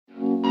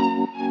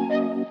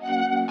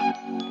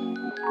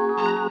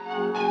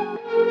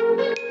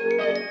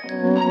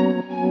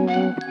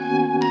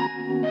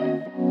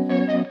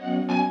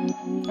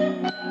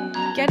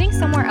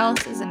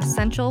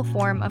essential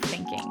form of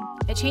thinking.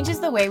 It changes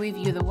the way we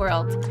view the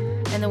world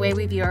and the way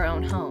we view our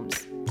own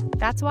homes.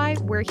 That's why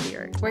we're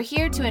here. We're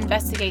here to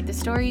investigate the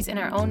stories in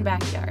our own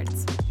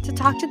backyards. To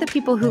talk to the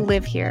people who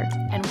live here.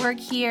 And work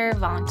here,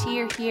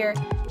 volunteer here,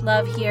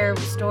 love here,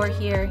 restore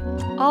here.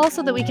 All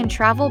so that we can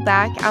travel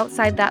back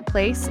outside that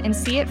place and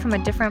see it from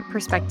a different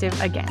perspective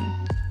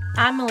again.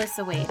 I'm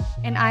Melissa Wade.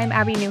 And I'm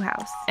Abby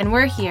Newhouse. And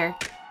we're here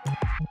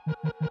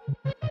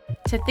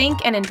to think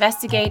and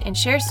investigate and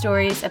share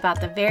stories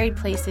about the varied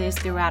places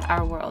throughout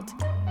our world,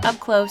 up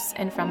close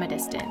and from a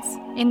distance.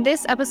 In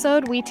this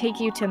episode, we take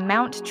you to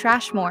Mount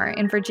Trashmore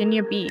in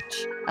Virginia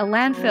Beach, a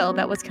landfill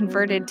that was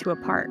converted to a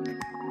park.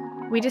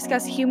 We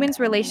discuss humans'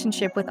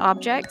 relationship with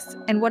objects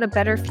and what a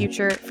better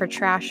future for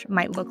trash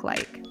might look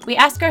like. We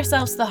ask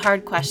ourselves the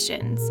hard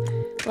questions,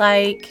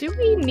 like, do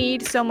we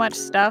need so much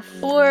stuff?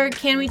 Or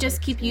can we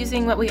just keep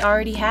using what we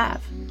already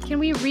have? Can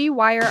we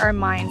rewire our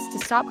minds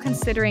to stop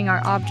considering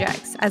our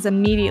objects as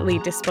immediately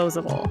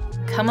disposable?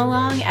 Come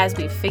along as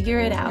we figure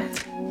it out.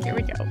 Here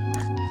we go.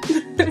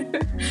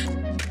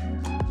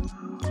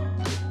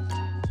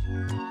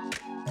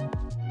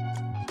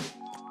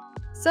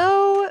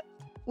 So,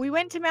 we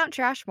went to Mount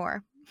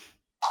Trashmore.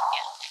 Oh,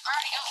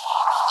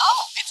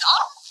 it's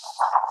off!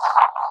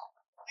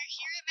 We're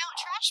here at Mount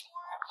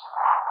Trashmore.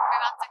 We're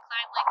about to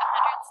climb like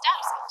 100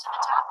 steps up to the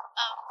top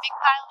of a big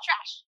pile of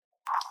trash.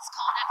 It's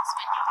cold and it's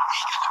windy.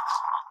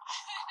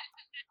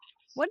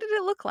 What did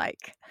it look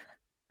like?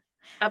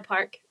 A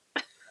park.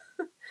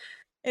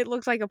 It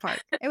looked like a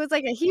park. It was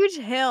like a huge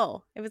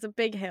hill. It was a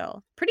big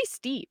hill. Pretty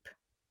steep.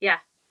 Yeah.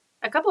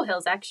 A couple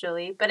hills,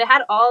 actually. But it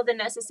had all the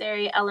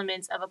necessary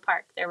elements of a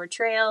park. There were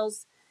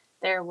trails.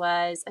 There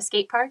was a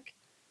skate park.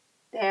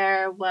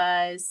 There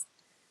was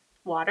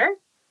water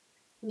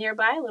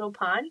nearby, a little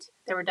pond.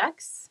 There were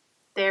ducks.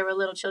 There were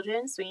little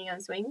children swinging on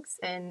swings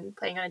and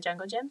playing on a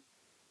jungle gym.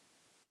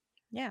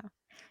 Yeah.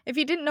 If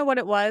you didn't know what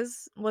it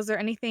was there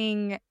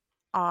anything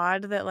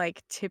odd that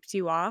like tipped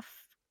you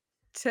off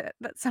to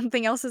that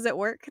something else is at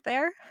work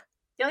there?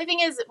 The only thing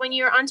is, when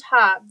you were on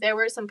top, there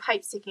were some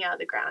pipes sticking out of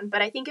the ground.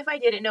 But I think if I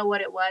didn't know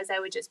what it was, I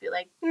would just be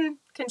like,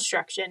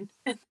 construction.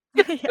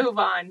 Move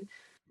on.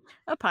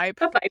 A pipe.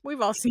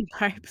 We've all seen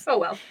pipes. Oh,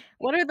 well.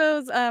 What are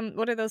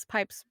those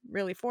pipes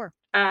really for?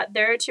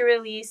 They're to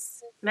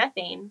release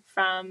methane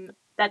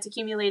that's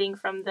accumulating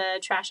from the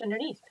trash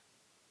underneath.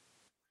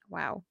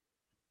 Wow.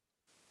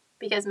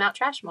 Because Mount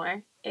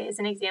Trashmore is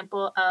an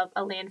example of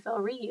a landfill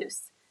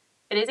reuse.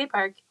 It is a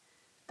park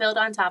built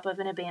on top of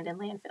an abandoned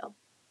landfill.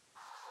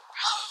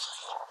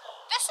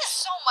 This is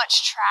so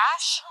much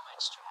trash.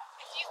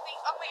 If you think,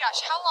 oh my gosh,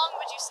 how long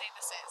would you say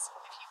this is?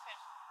 If you could,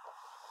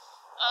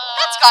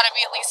 that's got to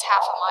be at least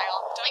half a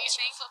mile. Don't you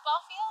think?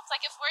 Football fields?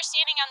 Like if we're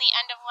standing on the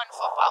end of one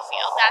football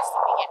field, that's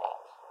the beginning,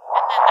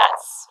 and then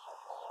that's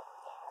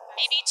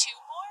maybe two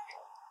more.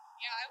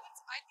 Yeah,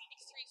 I think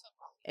 3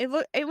 football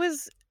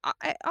fields.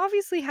 It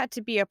obviously had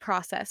to be a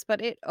process,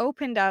 but it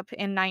opened up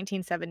in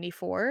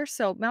 1974,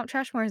 so Mount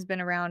Trashmore has been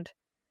around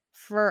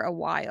for a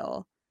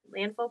while.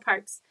 Landfill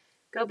parks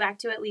go back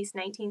to at least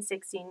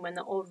 1916 when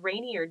the old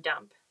Rainier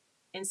dump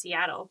in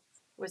Seattle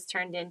was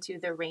turned into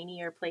the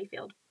Rainier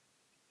playfield.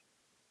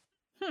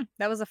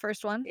 That was the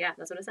first one? Yeah,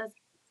 that's what it says.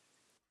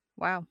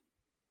 Wow.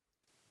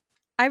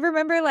 I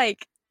remember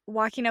like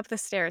walking up the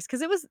stairs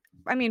because it was,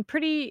 there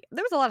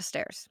was a lot of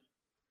stairs.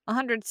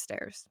 100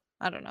 stairs.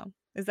 I don't know.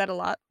 Is that a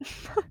lot?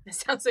 It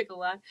sounds like a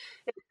lot.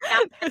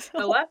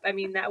 Go up.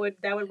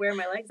 That would wear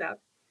my legs out.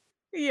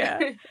 Yeah.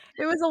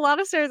 It was a lot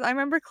of stairs. I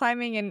remember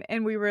climbing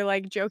and we were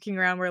like joking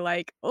around. We're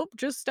like, oh,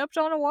 just stepped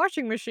on a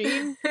washing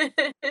machine.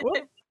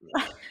 Whoop.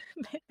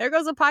 There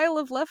goes a pile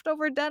of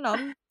leftover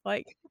denim.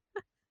 Like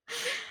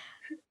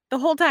the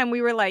whole time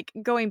we were like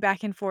going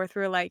back and forth.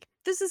 We were like,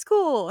 this is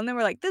cool. And then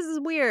we're like, this is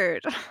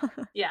weird.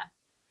 Yeah.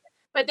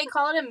 But they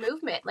call it a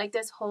movement. Like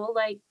this whole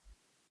like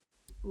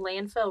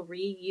landfill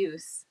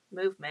reuse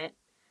movement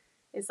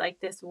is like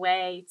this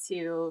way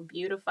to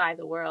beautify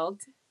the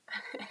world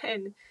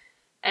and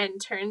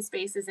turn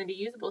spaces into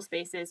usable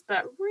spaces.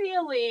 But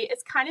really,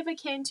 it's kind of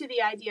akin to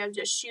the idea of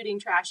just shooting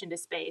trash into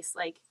space.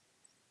 Like,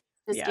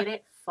 just get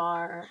it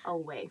far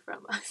away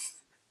from us.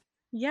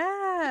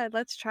 Yeah,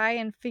 let's try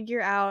and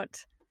figure out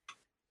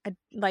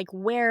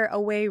where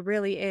away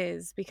really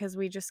is, because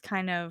we just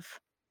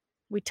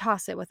we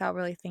toss it without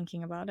really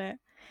thinking about it.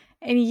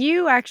 And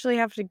you actually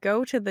have to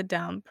go to the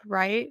dump,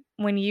 right?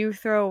 When you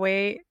throw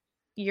away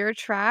your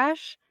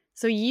trash.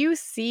 So you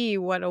see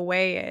what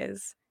away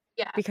is.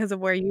 Yeah. Because of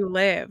where you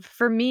live.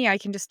 For me, I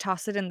can just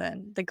toss it in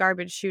the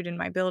garbage chute in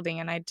my building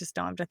and I just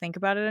don't have to think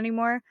about it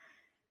anymore.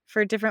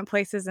 For different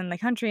places in the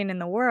country and in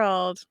the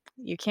world,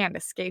 you can't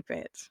escape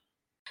it.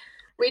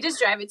 We just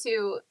drive it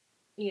to,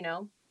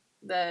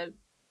 the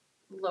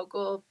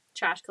local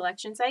trash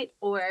collection site,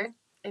 or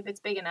if it's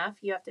big enough,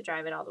 you have to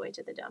drive it all the way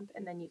to the dump,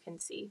 and then you can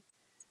see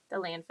the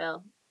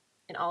landfill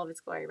in all of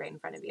its glory right in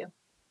front of you.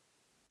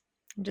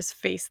 Just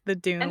face the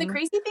doom. And the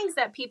crazy things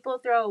that people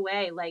throw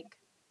away, like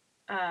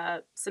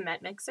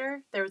cement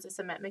mixer. There was a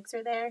cement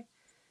mixer there.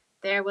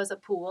 There was a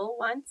pool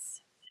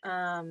once,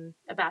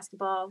 a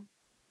basketball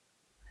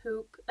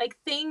hoop, like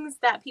things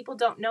that people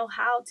don't know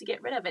how to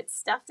get rid of. It's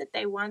stuff that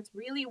they once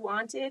really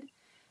wanted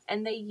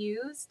and they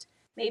used.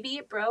 Maybe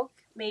it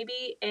broke,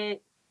 maybe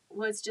it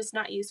was just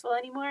not useful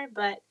anymore,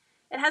 but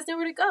it has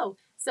nowhere to go.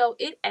 So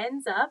it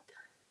ends up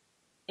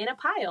in a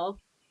pile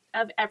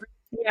of every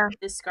Yeah.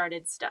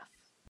 discarded stuff.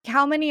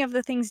 How many of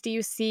the things do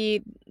you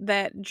see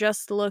that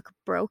just look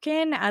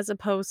broken as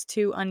opposed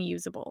to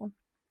unusable?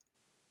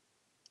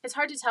 It's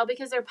hard to tell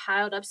because they're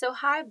piled up so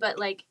high, but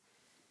like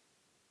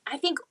I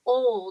think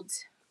old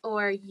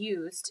or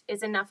used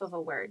is enough of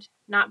a word.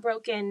 Not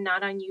broken,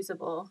 not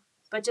unusable,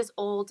 but just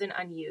old and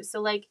unused. So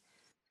like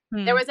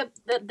there was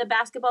the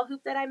basketball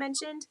hoop that I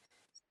mentioned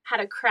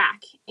had a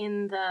crack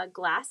in the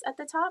glass at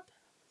the top.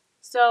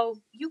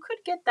 So you could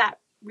get that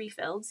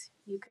refilled.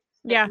 You could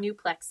get new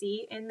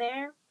plexi in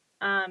there.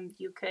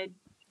 You could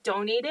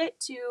donate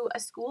it to a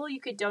school. You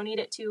could donate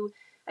it to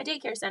a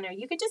daycare center.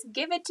 You could just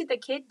give it to the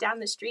kid down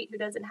the street who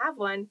doesn't have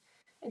one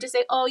and just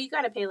say, oh, you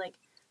got to pay like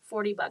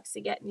 $40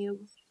 to get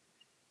new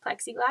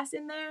plexiglass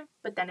in there.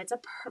 But then it's a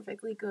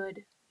perfectly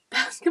good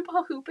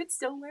basketball hoop. It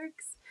still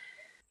works.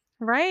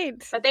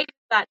 Right. But they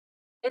thought,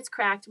 it's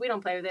cracked. We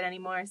don't play with it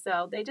anymore.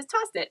 So they just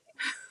tossed it.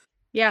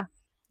 Yeah.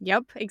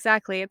 Yep,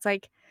 exactly. It's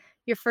like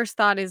your first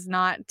thought is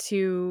not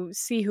to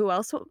see who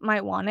else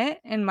might want it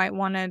and might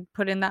want to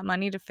put in that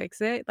money to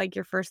fix it. Like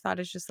your first thought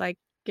is just like,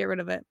 get rid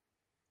of it.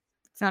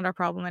 It's not our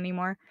problem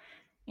anymore.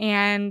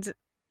 And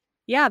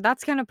yeah,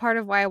 that's kind of part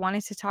of why I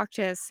wanted to talk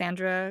to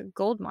Sandra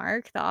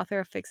Goldmark, the author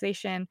of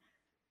Fixation,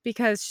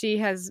 because she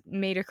has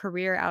made a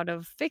career out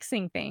of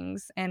fixing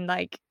things and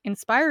like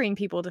inspiring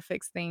people to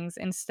fix things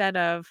instead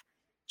of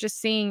just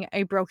seeing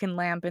a broken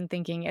lamp and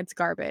thinking it's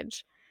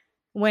garbage.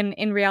 When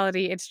in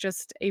reality, it's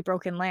just a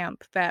broken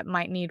lamp that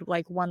might need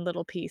like one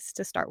little piece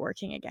to start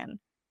working again.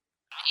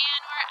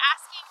 And we're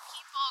asking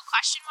people a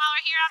question while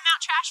we're here on Mount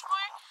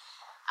Trashmore.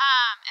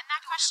 And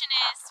that question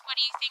is, what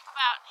do you think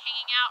about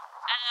hanging out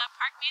at a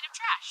park made of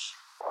trash?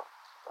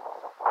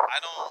 I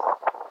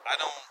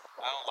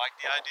don't like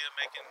the idea of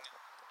making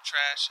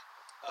trash,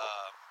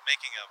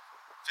 making a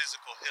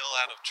physical hill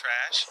out of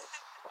trash,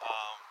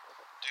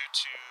 due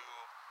to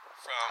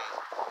from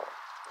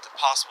the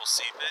possible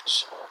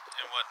seepage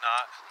and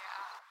whatnot.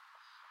 Yeah.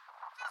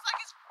 Feels like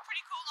it's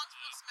pretty cool not to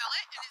be able to smell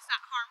it, and it's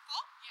not harmful.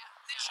 Yeah.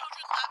 The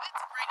children love it.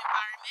 It's a great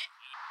environment.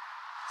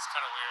 It's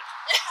kind of weird.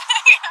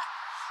 Yeah.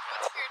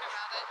 What's weird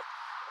about it?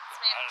 It's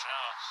made I of don't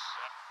know.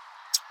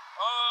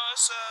 Oh,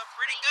 it's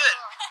pretty good.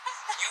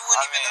 You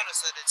wouldn't even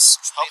notice that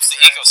it's Helps the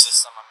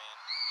ecosystem. I mean,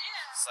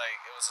 it's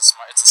like it's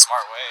a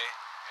smart way.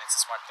 I mean, it's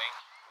a smart thing.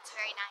 It's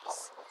very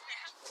nice.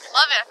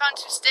 Love it. I found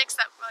 2 sticks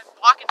that were like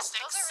walking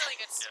sticks. Those are really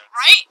good sticks.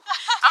 Right?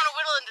 I'm gonna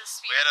whittle into this.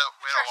 We had to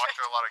walk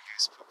through a lot of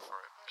goose poop for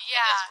it.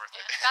 Yeah. That's worth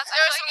it.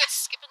 There was some good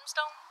skipping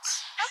stones.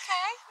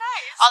 Okay,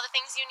 nice. All the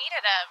things you need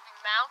at a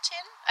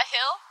mountain, a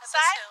hill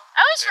side. I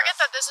always forget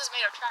that this is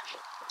made of trash.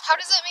 How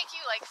does it make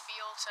you like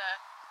feel to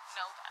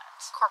know that?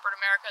 Corporate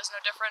America is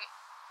no different.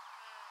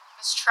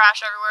 There's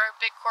trash everywhere.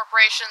 Big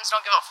corporations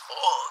don't give a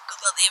fuck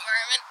about the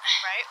environment.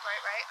 Right.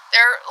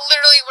 They're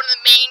literally one of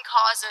the main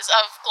causes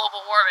of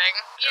global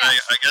warming. Yeah.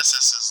 I guess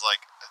this is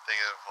like a thing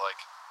of like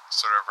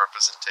sort of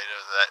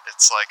representative that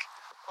it's like,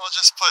 well,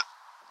 just put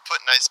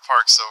nice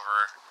parks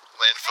over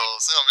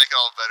landfills. It'll make it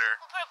all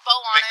better. We'll put a bow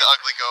on Make it. the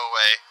ugly go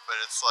away.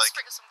 But it's like,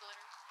 Sprinkle some glitter.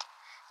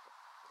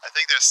 I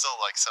think there's still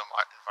like some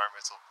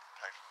environmental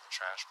impact from the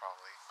trash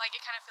probably. Like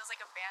it kind of feels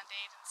like a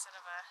band-aid instead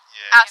of a...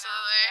 Yeah.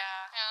 Absolutely.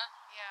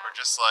 Yeah. Or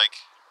just like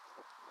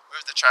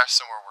move the trash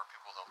somewhere where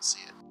people don't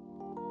see it.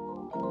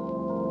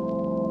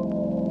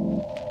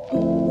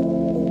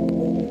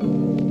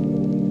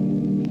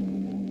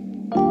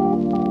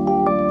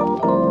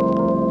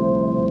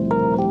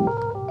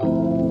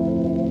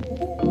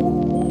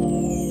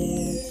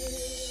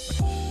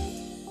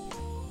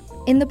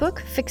 In the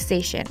book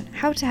Fixation,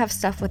 How to Have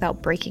Stuff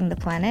Without Breaking the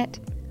Planet,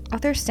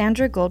 author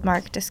Sandra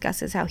Goldmark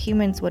discusses how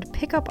humans would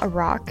pick up a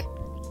rock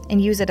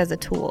and use it as a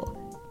tool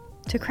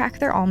to crack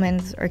their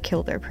almonds or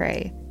kill their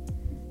prey.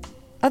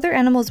 Other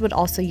animals would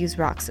also use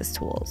rocks as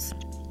tools.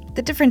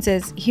 The difference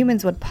is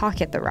humans would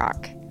pocket the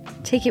rock,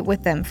 take it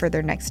with them for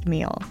their next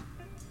meal.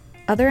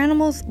 Other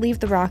animals leave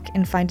the rock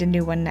and find a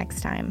new one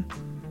next time.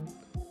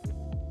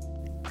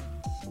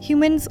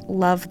 Humans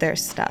love their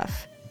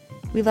stuff.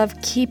 We love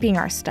keeping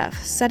our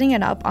stuff, setting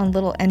it up on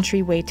little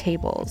entryway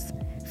tables,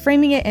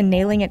 framing it and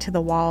nailing it to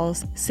the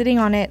walls, sitting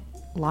on it,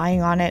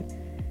 lying on it,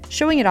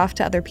 showing it off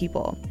to other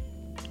people.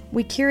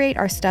 We curate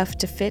our stuff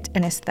to fit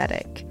an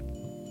aesthetic.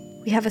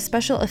 We have a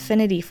special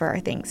affinity for our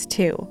things,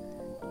 too,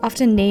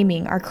 often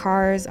naming our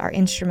cars, our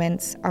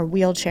instruments, our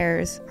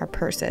wheelchairs, our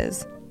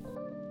purses.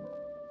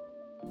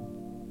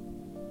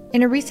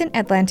 In a recent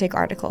Atlantic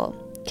article,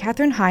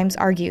 Katherine Himes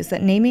argues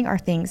that naming our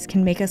things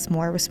can make us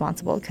more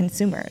responsible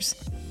consumers.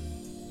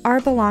 Our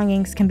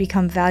belongings can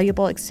become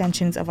valuable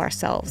extensions of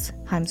ourselves,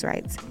 Himes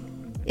writes,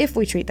 if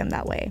we treat them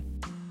that way.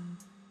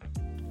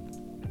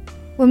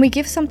 When we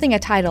give something a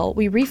title,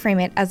 we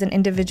reframe it as an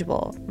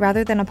individual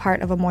rather than a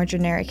part of a more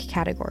generic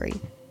category,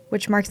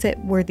 which marks it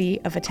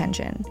worthy of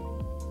attention.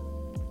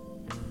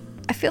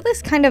 I feel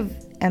this kind of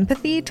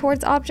empathy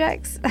towards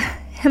objects?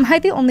 Am I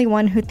the only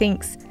one who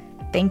thinks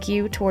thank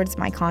you towards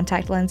my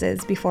contact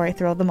lenses before I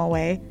throw them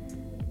away?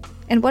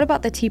 And what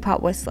about the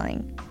teapot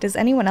whistling? Does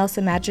anyone else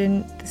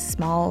imagine this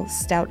small,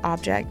 stout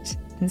object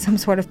in some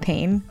sort of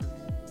pain?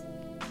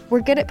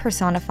 We're good at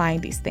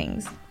personifying these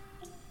things.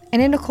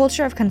 And in a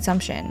culture of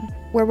consumption,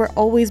 where we're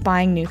always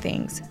buying new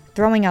things,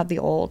 throwing out the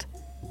old,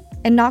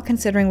 and not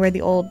considering where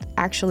the old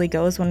actually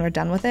goes when we're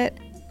done with it,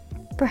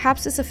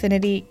 perhaps this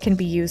affinity can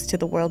be used to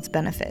the world's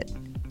benefit.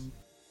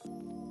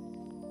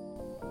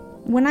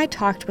 When I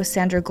talked with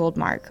Sandra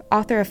Goldmark,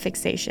 author of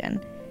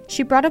Fixation,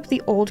 she brought up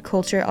the old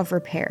culture of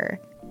repair.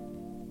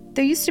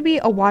 There used to be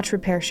a watch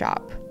repair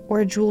shop, or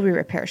a jewelry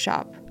repair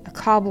shop, a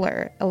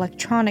cobbler,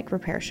 electronic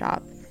repair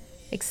shop,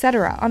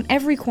 etc. on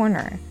every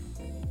corner.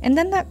 And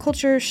then that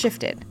culture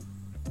shifted.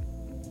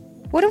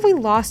 What have we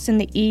lost in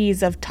the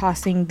ease of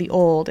tossing the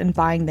old and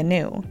buying the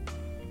new?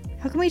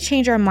 How can we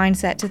change our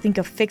mindset to think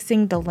of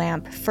fixing the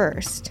lamp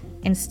first,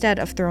 instead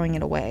of throwing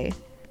it away?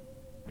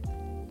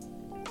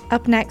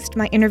 Up next,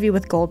 my interview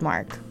with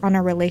Goldmark on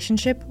our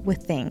relationship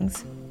with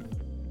things.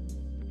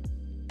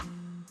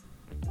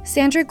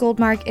 Sandra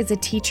Goldmark is a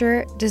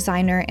teacher,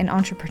 designer, and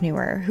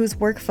entrepreneur whose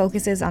work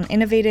focuses on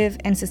innovative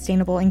and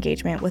sustainable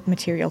engagement with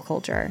material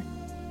culture.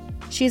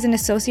 She is an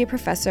associate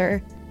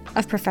professor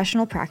of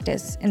professional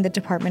practice in the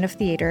Department of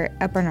Theater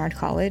at Barnard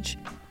College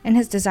and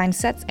has designed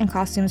sets and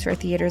costumes for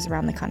theaters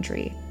around the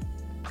country.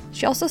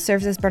 She also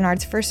serves as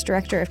Barnard's first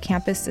director of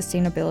campus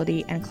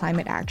sustainability and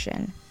climate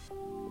action.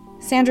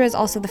 Sandra is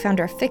also the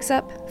founder of Fix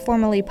Up,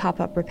 formerly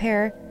Pop-Up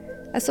Repair,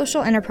 a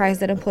social enterprise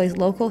that employs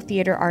local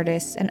theater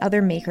artists and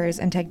other makers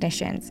and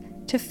technicians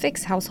to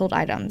fix household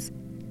items,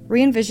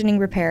 re-envisioning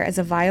repair as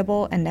a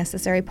viable and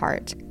necessary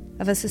part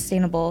of a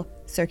sustainable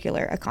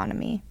circular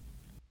economy.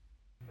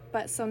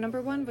 But so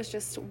number one was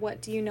just,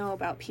 what do you know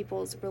about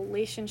people's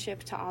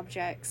relationship to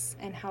objects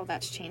and how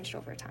that's changed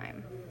over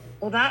time?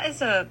 Well, that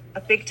is a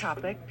big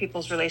topic,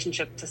 people's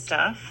relationship to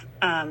stuff.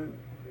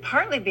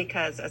 Partly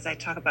because, as I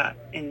talk about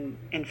in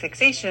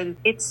Fixation,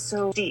 it's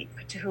so deep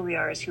to who we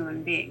are as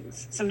human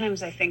beings.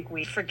 Sometimes I think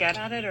we forget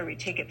about it or we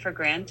take it for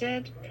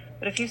granted.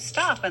 But if you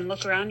stop and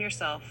look around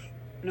yourself,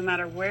 no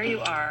matter where you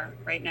are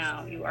right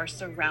now, you are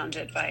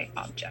surrounded by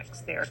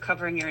objects. They are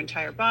covering your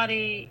entire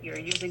body. You're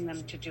using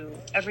them to do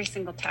every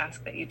single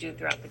task that you do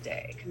throughout the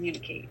day.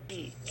 Communicate,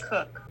 eat,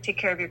 cook, take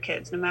care of your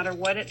kids. No matter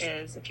what it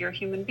is, if you're a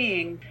human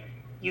being,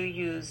 you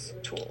use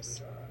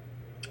tools.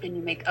 And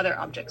you make other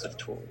objects with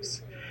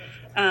tools.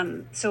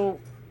 So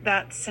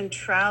that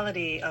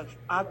centrality of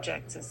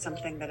objects is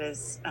something that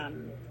is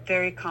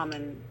very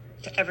common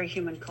to every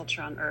human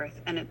culture on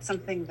Earth, and it's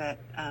something that,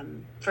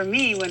 for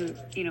me, when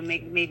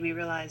made me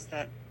realize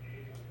that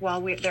while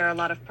there are a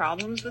lot of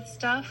problems with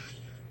stuff,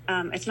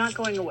 it's not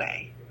going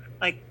away.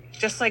 Like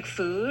just like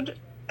food,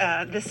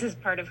 this is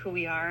part of who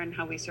we are and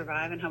how we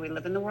survive and how we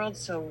live in the world.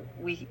 So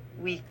we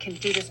can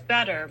do this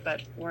better,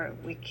 but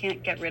we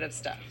can't get rid of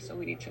stuff. So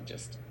we need to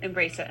just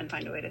embrace it and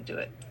find a way to do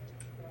it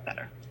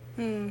better.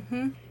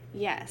 Mm-hmm.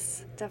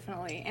 Yes,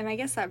 definitely. And I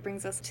guess that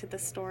brings us to the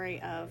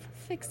story of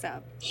Fix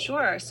Up.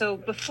 Sure. So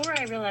before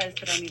I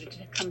realized that I needed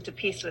to come to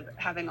peace with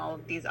having all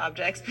of these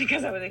objects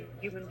because I was a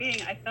human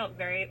being, I felt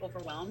very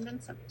overwhelmed and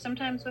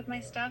sometimes with my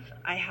stuff.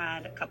 I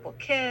had a couple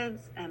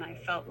kids and I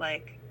felt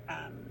like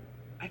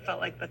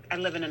I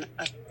live in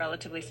a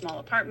relatively small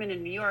apartment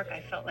in New York.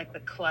 I felt like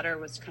the clutter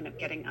was kind of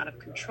getting out of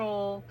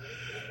control.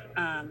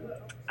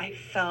 I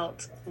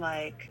felt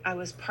like I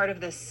was part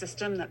of this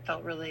system that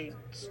felt really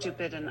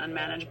stupid and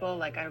unmanageable.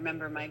 Like I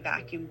remember my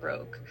vacuum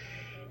broke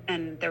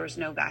and there was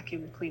no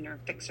vacuum cleaner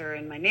fixer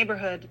in my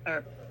neighborhood,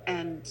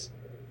 and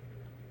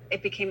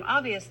it became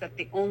obvious that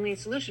the only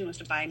solution was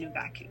to buy a new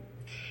vacuum.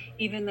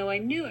 Even though I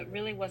knew it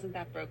really wasn't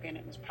that broken,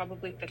 it was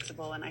probably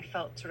fixable, and I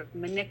felt sort of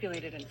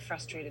manipulated and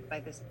frustrated by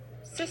this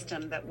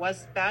system that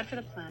was bad for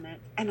the planet.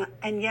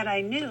 And yet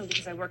I knew,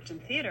 because I worked in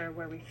theater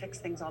where we fix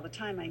things all the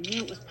time, I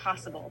knew it was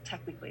possible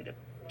technically to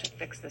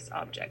fix this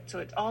object. So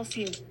it all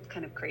seemed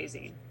kind of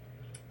crazy.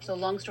 So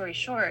long story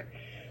short,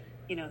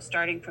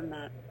 starting from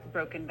that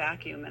broken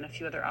vacuum and a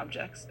few other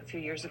objects a few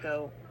years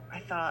ago, I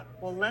thought,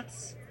 well,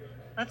 let's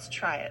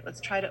try it.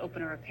 Let's try to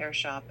open a repair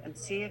shop and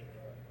see if,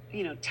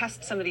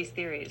 test some of these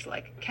theories,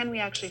 like, can we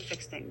actually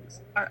fix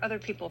things? Are other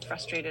people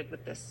frustrated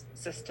with this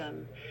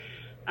system?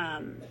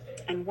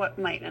 And what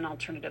might an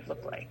alternative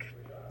look like?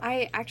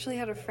 I actually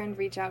had a friend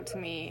reach out to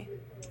me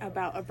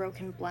about a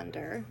broken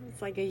blender.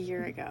 It's like a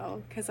year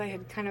ago, because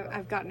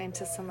I've gotten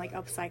into some like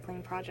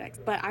upcycling projects,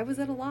 but I was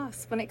at a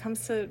loss when it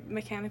comes to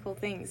mechanical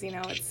things.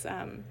 It's,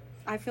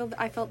 I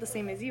felt the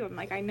same as you. I'm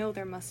like, I know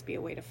there must be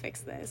a way to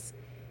fix this,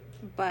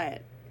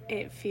 but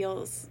it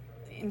feels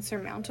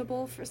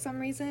insurmountable for some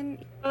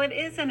reason. Well, it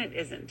is and it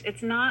isn't.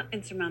 It's not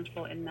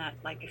insurmountable in that,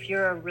 like, if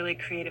you're a really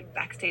creative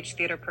backstage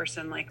theater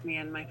person like me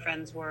and my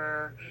friends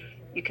were,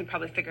 you can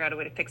probably figure out a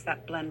way to fix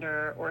that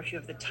blender, or if you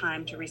have the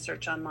time to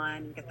research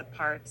online and get the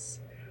parts,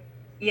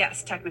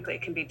 yes, technically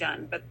it can be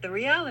done. But the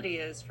reality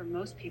is, for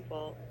most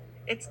people,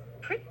 it's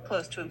pretty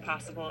close to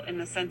impossible in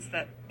the sense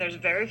that there's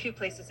very few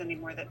places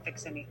anymore that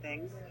fix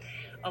anything.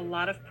 A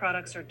lot of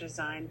products are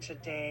designed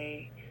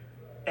today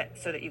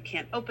so that you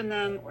can't open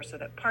them, or so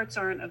that parts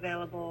aren't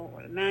available,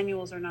 or the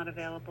manuals are not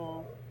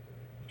available.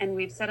 And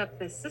we've set up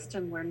this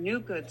system where new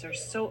goods are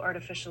so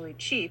artificially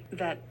cheap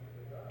that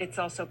it's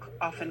also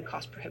often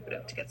cost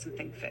prohibitive to get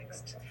something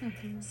fixed.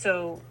 Mm-hmm.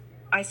 So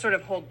I sort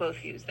of hold both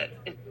views, that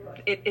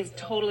it is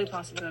totally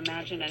possible to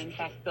imagine and in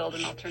fact build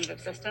an alternative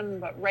system.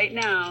 But right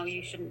now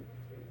you shouldn't,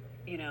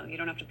 you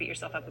don't have to beat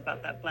yourself up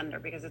about that blender,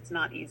 because it's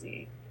not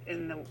easy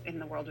in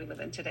the world we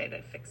live in today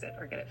to fix it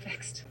or get it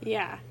fixed.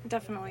 Yeah,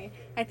 definitely.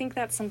 I think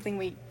that's something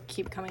we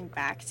keep coming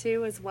back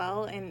to as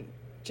well, and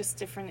just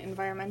different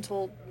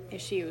environmental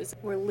issues.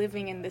 We're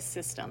living in this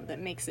system that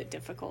makes it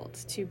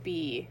difficult to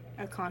be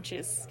a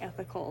conscious,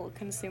 ethical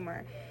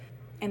consumer.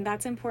 And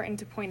that's important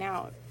to point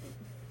out,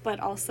 but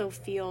also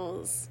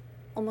feels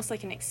almost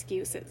like an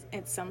excuse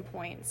at some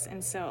points.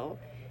 And so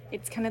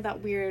it's kind of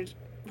that weird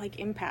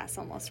impasse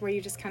almost, where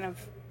you just kind of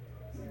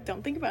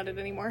don't think about it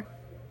anymore.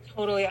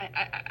 Totally.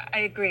 I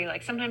agree.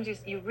 Sometimes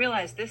you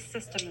realize this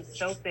system is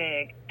so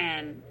big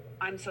and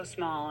I'm so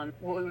small, and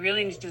what we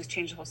really need to do is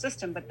change the whole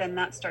system, but then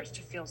that starts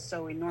to feel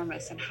so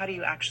enormous, and how do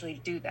you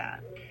actually do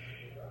that?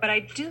 But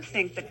I do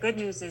think the good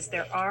news is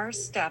there are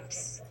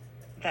steps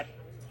that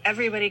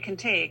everybody can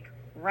take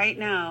right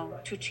now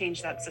to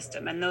change that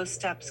system, and those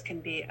steps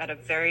can be at a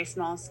very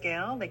small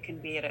scale, they can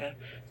be at a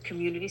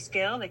community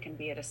scale, they can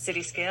be at a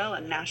city scale,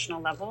 a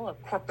national level, a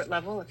corporate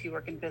level if you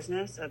work in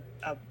business,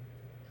 a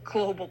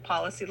global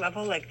policy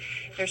level.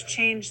 There's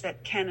change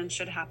that can and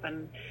should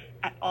happen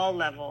at all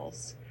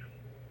levels.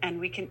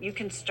 And you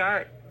can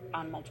start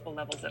on multiple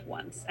levels at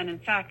once. And in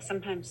fact,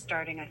 sometimes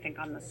starting, I think,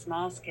 on the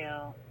small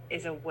scale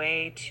is a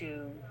way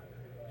to,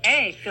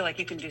 A, feel like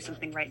you can do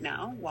something right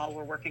now while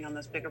we're working on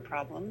those bigger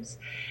problems,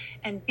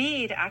 and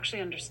B, to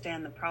actually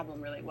understand the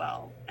problem really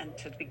well and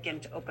to begin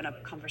to open up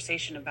a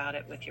conversation about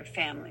it with your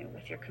family,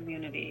 with your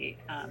community,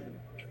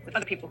 with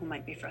other people who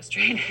might be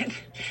frustrated.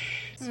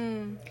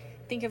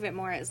 Think of it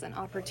more as an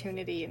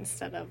opportunity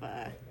instead of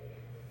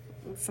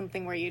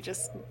something where you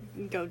just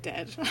go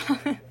dead,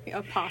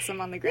 a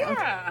possum on the ground.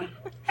 Yeah,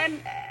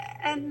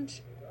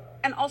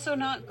 and also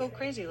not go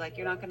crazy.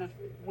 You're not going to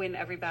win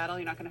every battle,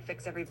 you're not going to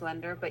fix every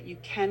blender, but you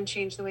can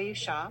change the way you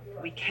shop.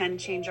 We can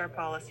change our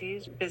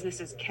policies.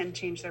 Businesses can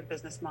change their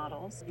business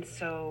models. And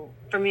so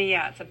for me,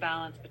 it's a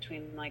balance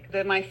between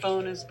my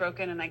phone is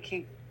broken and I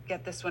can't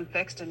get this one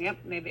fixed, and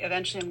maybe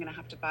eventually I'm going to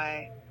have to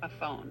buy a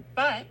phone,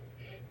 but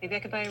maybe I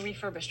could buy a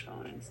refurbished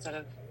phone instead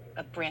of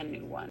a brand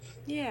new one.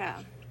 Yeah.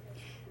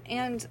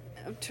 And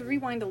to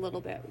rewind a little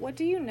bit, what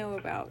do you know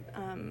about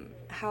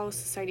how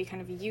society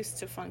kind of used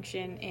to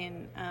function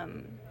in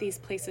these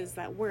places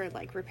that were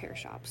repair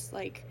shops?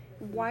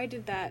 Why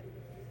did that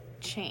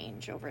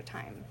change over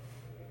time?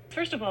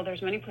 First of all,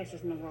 there's many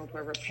places in the world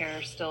where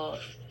repair still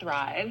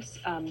thrives,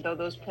 though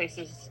those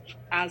places,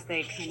 as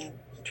they kind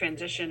of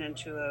transition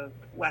into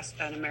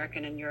an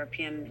American and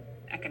European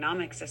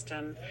economic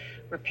system,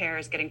 repair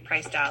is getting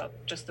priced out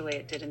just the way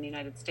it did in the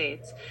United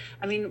States.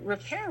 I mean,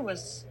 repair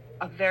was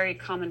a very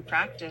common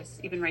practice,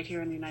 even right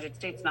here in the United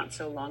States, not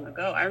so long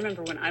ago. I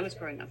remember when I was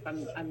growing up,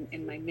 I'm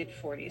in my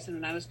mid-40s, and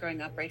when I was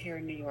growing up right here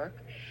in New York,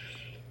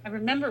 I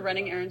remember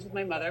running errands with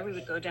my mother. We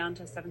would go down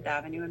to 7th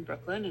Avenue in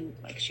Brooklyn, and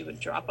she would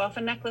drop off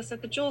a necklace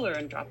at the jeweler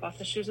and drop off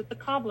the shoes at the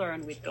cobbler,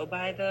 and we'd go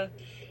by the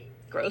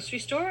grocery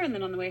store, and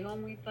then on the way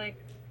home, we'd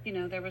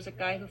there was a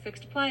guy who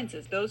fixed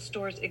appliances. Those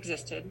stores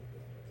existed,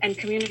 and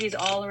communities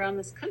all around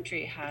this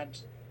country had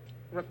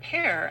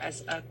repair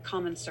as a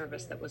common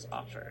service that was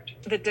offered.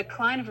 The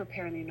decline of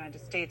repair in the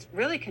United States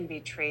really can be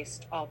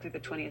traced all through the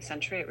 20th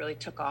century. It really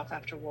took off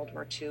after World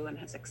War II and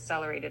has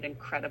accelerated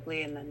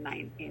incredibly in the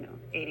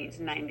 80s,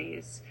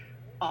 90s,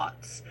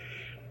 aughts.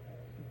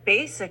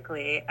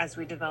 Basically, as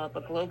we develop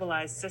a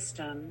globalized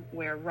system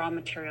where raw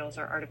materials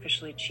are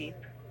artificially cheap,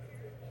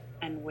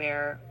 and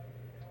where,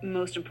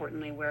 most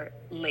importantly, where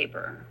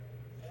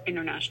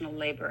international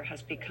labor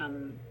has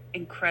become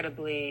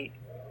incredibly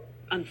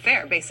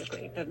unfair,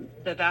 basically.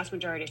 The vast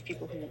majority of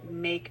people who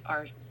make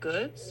our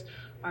goods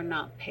are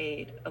not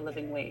paid a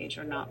living wage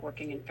or not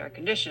working in fair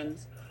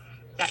conditions.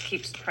 That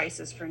keeps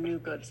prices for new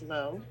goods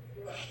low,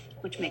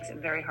 which makes it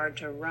very hard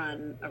to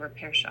run a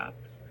repair shop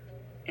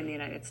in the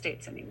United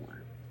States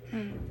anymore.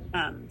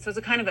 So it's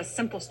a kind of a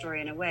simple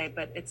story in a way,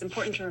 but it's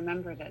important to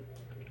remember that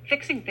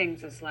fixing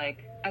things is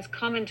as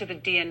common to the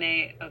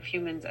DNA of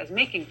humans as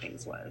making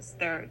things was.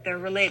 They're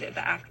related,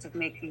 the acts of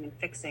making and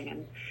fixing,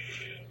 and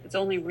it's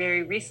only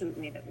very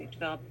recently that we've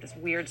developed this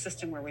weird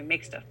system where we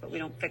make stuff, but we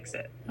don't fix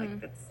it.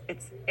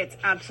 It's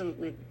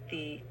absolutely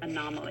the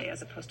anomaly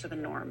as opposed to the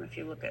norm if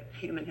you look at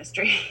human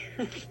history.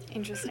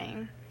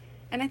 Interesting.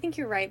 And I think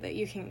you're right that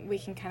we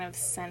can kind of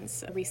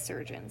sense a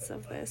resurgence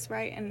of this,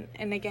 right?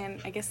 And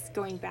again, I guess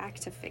going back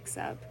to Fix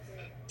Up,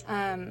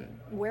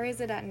 where is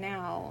it at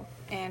now,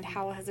 and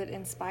how has it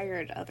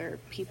inspired other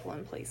people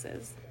and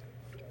places?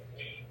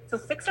 So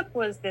Fix Up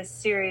was this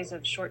series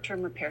of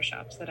short-term repair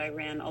shops that I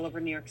ran all over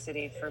New York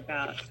City for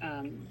about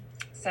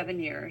 7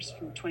 years,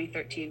 from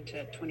 2013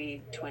 to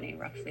 2020,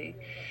 roughly.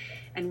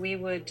 And we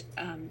would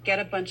get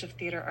a bunch of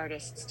theater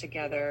artists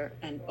together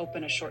and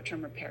open a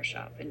short-term repair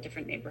shop in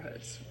different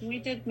neighborhoods. We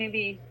did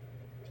maybe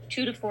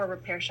 2 to 4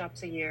 repair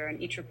shops a year,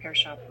 and each repair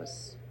shop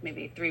was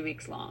maybe 3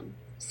 weeks long.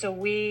 So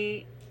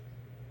we,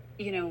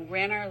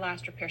 ran our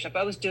last repair shop.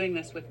 I was doing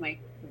this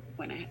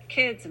when I had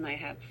kids and I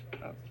had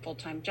a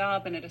full-time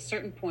job. And at a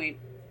certain point,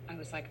 I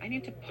was like, I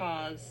need to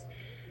pause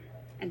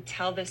and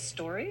tell this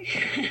story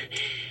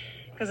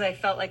because I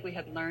felt like we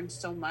had learned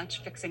so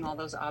much fixing all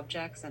those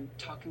objects and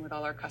talking with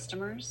all our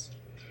customers.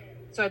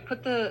 So I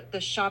put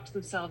the shops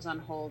themselves on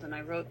hold, and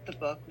I wrote the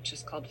book, which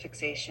is called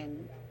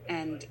Fixation.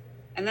 And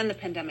then the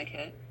pandemic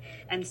hit.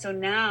 And so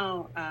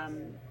now,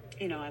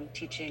 I'm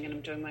teaching and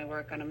I'm doing my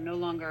work, and I'm no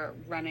longer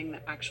running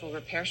the actual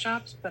repair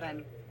shops, but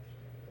I'm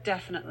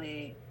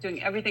definitely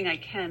doing everything I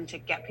can to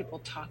get people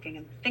talking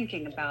and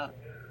thinking about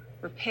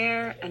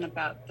repair and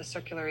about the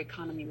circular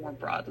economy more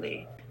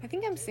broadly. I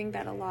think I'm seeing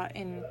that a lot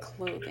in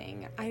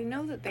clothing. I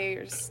know that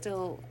there's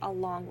still a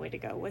long way to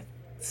go with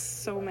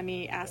so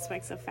many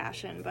aspects of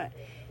fashion, but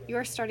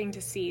you're starting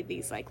to see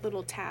these like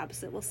little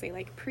tabs that will say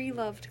like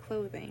pre-loved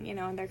clothing,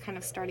 and they're kind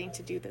of starting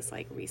to do this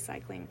like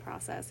recycling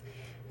process.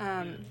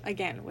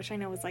 Again, which I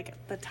know is like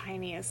the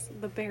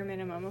bare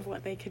minimum of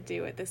what they could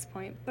do at this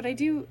point. But I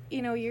do,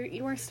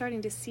 you are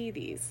starting to see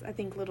these, I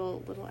think,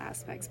 little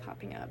aspects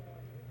popping up.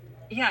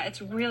 Yeah,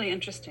 it's really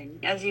interesting.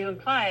 As you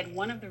implied,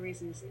 one of the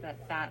reasons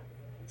that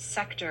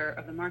sector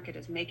of the market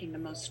is making the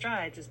most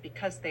strides is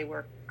because they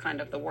were kind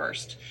of the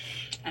worst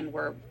and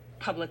were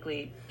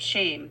publicly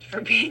shamed for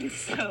being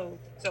so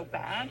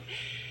bad.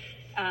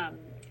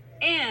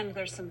 And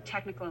there's some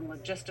technical and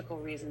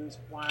logistical reasons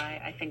why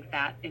I think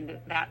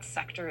that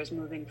sector is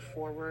moving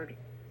forward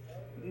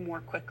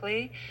more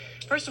quickly.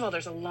 First of all,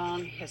 there's a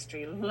long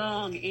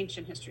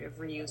ancient history of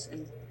reuse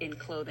in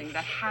clothing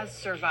that has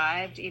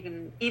survived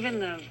even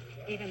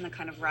the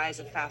kind of rise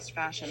of fast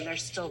fashion.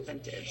 There's still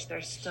vintage,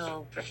 there's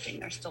still thrifting,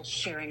 there's still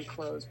sharing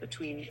clothes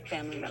between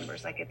family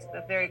members. Like, it's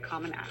a very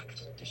common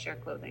act to share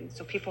clothing.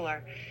 So people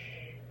are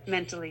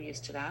mentally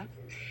used to that.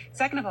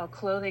 Second of all,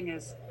 clothing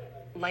is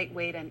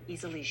lightweight and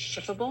easily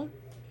shippable.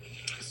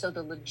 So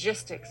the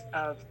logistics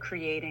of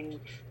creating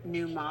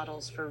new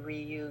models for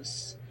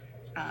reuse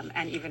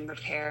and even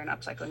repair and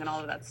upcycling and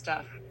all of that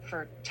stuff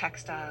for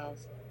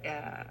textiles,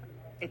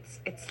 it's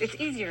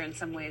easier in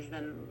some ways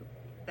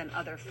than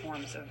other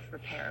forms of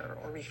repair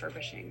or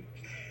refurbishing.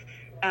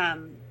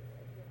 And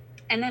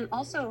then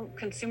also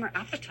consumer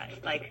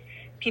appetite, like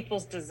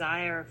people's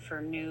desire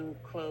for new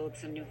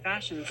clothes and new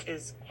fashions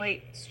is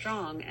quite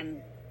strong,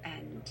 and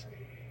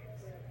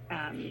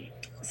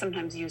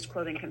sometimes used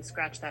clothing can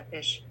scratch that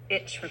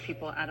itch for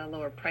people at a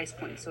lower price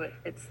point, so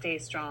it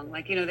stays strong.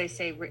 Like, they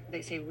say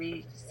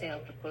resale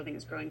for clothing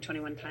is growing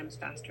 21 times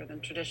faster than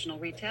traditional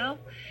retail,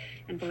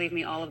 and believe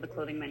me, all of the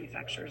clothing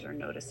manufacturers are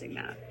noticing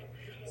that.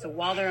 So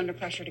while they're under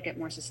pressure to get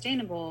more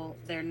sustainable,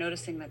 they're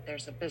noticing that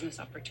there's a business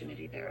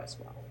opportunity there as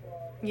well.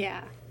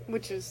 Yeah,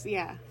 which is,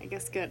 I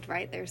guess good,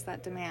 right? There's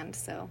that demand,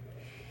 so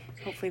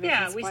hopefully they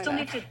can we supply still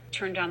that. need to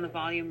turn down the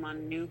volume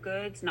on new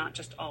goods, not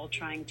just all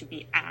trying to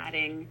be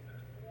adding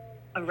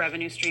a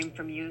revenue stream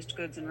from used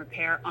goods and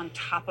repair on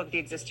top of the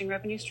existing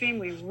revenue stream.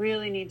 We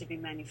really need to be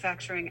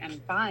manufacturing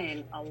and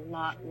buying a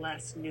lot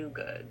less new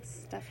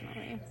goods.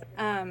 Definitely.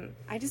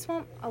 I just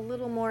want a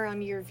little more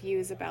on your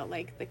views about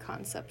like the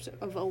concept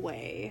of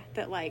away,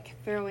 that like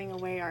throwing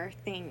away our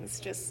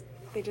things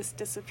they just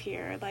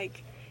disappear.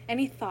 Like,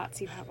 any thoughts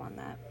you have on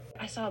that?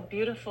 I saw a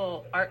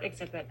beautiful art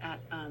exhibit at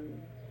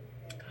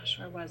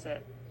where was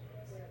it?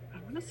 I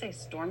want to say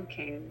Storm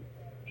King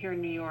here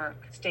in New York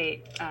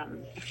State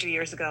a few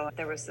years ago.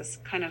 There was this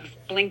kind of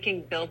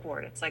blinking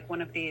billboard. It's like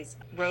one of these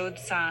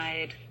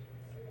roadside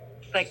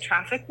like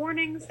traffic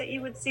warnings that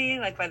you would see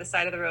like by the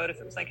side of the road if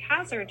it was like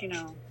hazard,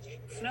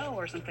 snow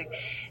or something.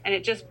 And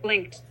it just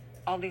blinked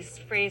all these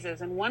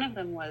phrases, and one of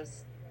them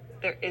was,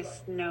 there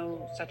is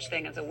no such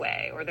thing as a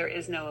way, or there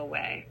is no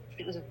away.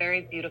 It was a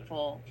very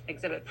beautiful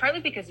exhibit,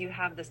 partly because you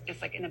have this,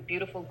 it's like in a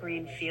beautiful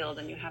green field,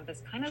 and you have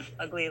this kind of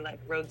ugly like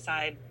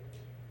roadside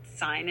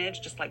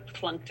signage just like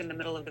plunked in the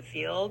middle of the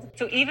field.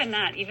 So even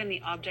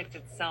the object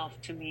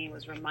itself to me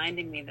was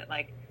reminding me that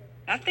like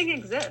that thing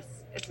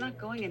exists. It's not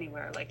going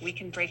anywhere. Like, we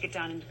can break it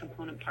down into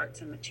component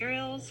parts and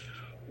materials.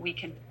 We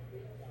can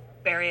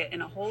bury it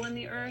in a hole in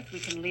the earth. We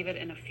can leave it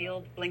in a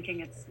field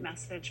blinking its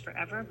message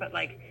forever. But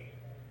like,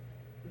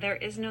 there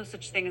is no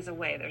such thing as a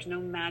way. There's no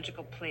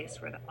magical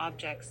place where the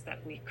objects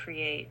that we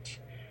create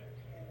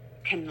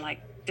can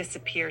like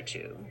disappear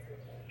to.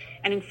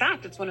 And in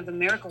fact, it's one of the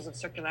miracles of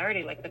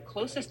circularity. Like, the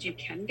closest you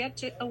can get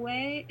to a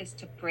way is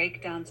to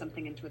break down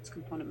something into its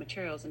component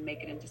materials and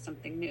make it into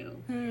something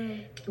new.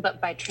 But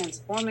by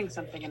transforming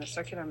something in a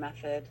circular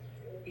method,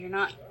 you're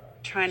not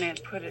trying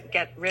to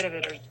get rid of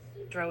it or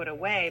throw it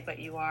away, but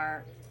you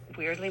are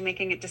weirdly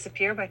making it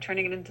disappear by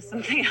turning it into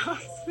something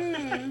else.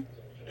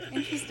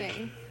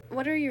 Interesting.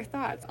 What are your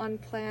thoughts on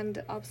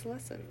planned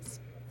obsolescence?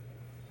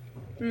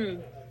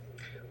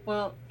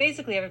 Well,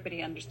 basically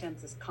everybody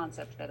understands this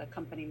concept that a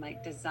company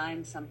might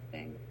design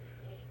something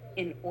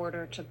in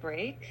order to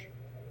break.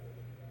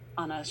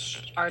 on a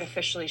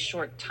artificially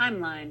short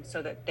timeline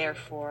so that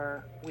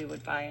therefore we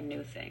would buy a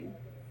new thing.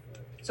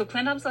 So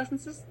planned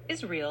obsolescence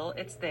is real.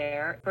 It's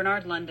there.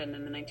 Bernard London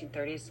in the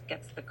 1930s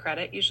gets the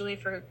credit usually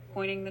for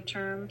coining the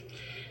term.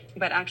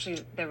 But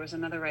actually, there was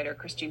another writer,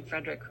 Christine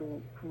Frederick,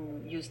 who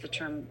used the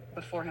term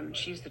before him, and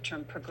she used the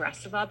term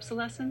progressive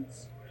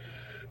obsolescence.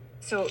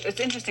 So it's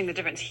interesting, the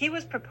difference. He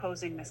was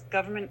proposing this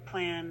government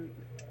plan,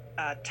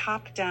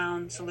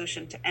 top-down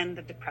solution to end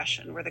the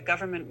Depression, where the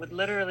government would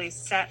literally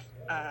set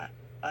a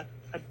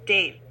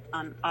date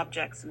on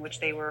objects in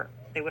which they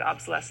would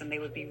obsolesce and they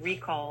would be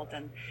recalled.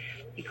 And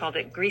he called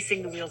it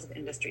greasing the wheels of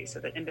industry, so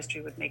that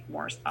industry would make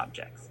more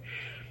objects.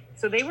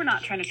 So they were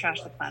not trying to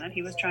trash the planet.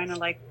 He was trying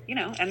to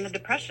end the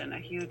Depression, a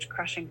huge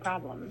crushing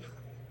problem.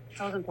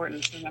 It's always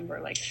important to remember,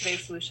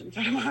 today's solutions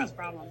are tomorrow's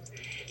problems.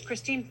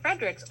 Christine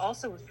Fredericks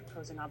also was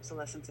proposing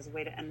obsolescence as a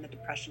way to end the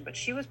Depression, but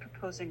she was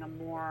proposing a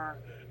more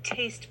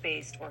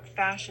taste-based or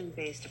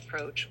fashion-based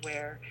approach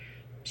where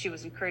she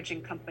was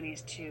encouraging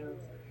companies to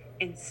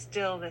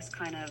instill this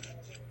kind of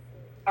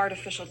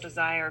artificial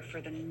desire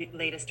for the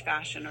latest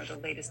fashion or the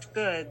latest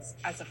goods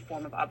as a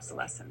form of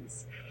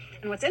obsolescence.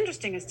 And what's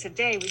interesting is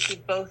today we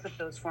see both of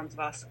those forms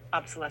of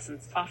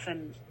obsolescence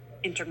often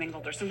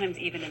intermingled or sometimes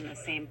even in the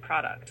same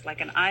product.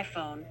 Like an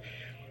iPhone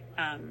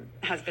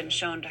has been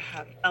shown to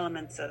have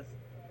elements of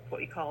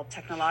what we call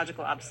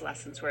technological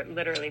obsolescence, where it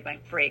literally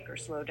might break or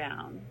slow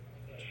down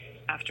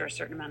after a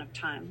certain amount of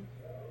time.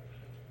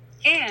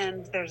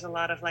 And there's a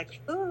lot of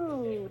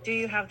ooh, do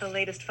you have the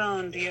latest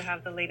phone? Do you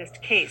have the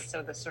latest case?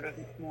 So the sort of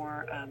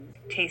more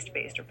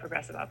taste-based or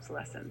progressive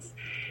obsolescence.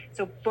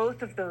 So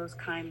both of those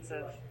kinds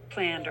of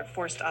planned or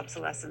forced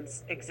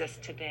obsolescence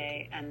exist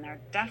today, and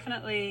they're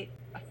definitely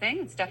a thing.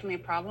 It's definitely a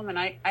problem, and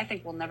I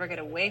think we'll never get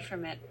away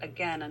from it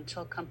again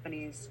until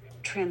companies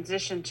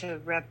transition to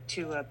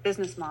a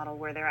business model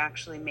where they're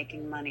actually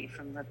making money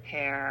from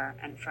repair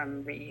and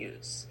from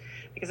reuse,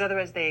 because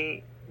otherwise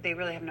they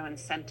really have no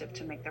incentive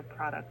to make their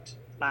product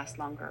last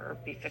longer or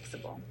be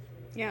fixable.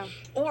 Yeah.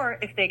 Or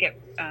if they get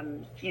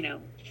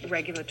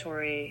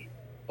regulatory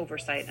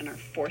oversight and are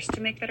forced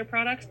to make better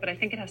products, but I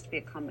think it has to be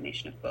a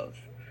combination of both,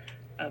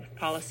 of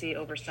policy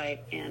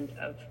oversight and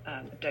of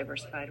a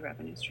diversified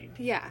revenue stream.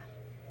 Yeah,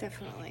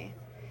 definitely.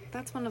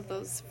 That's one of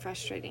those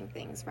frustrating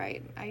things,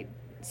 right?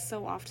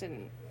 So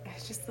often,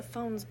 it's just the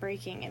phone's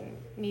breaking and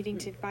needing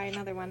to buy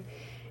another one.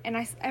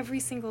 And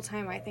every single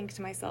time I think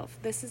to myself,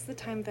 this is the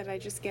time that I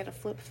just get a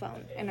flip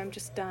phone and I'm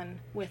just done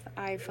with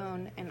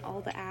iPhone and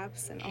all the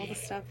apps and all the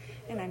stuff,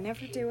 and I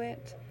never do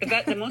it.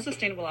 The most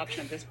sustainable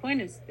option at this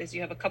point is you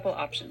have a couple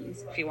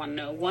options if you want to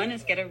know. One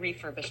is get a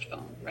refurbished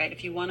phone, right?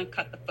 If you want to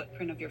cut the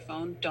footprint of your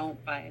phone,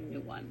 don't buy a new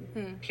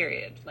one,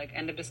 period.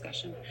 End of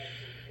discussion.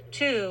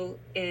 Two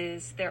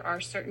is there are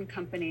certain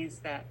companies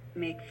that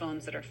make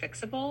phones that are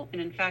fixable.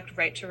 And in fact,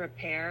 Right to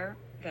Repair,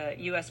 the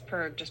US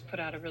PIRG just put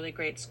out a really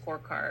great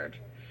scorecard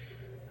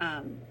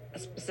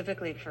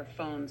specifically for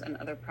phones and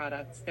other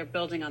products. They're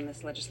building on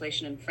this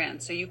legislation in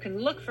France. So you can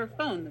look for a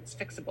phone that's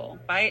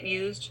fixable, buy it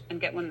used and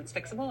get one that's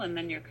fixable, and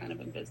then you're kind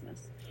of in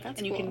business. That's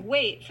and you cool. can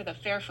wait for the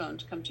Fairphone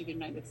to come to the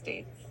United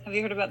States. Have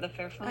you heard about the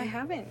Fairphone? I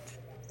haven't.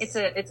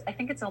 I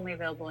think it's only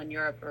available in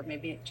Europe or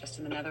maybe just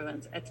in the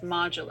Netherlands. It's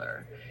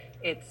modular.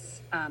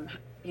 It's,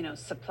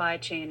 supply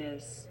chain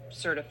is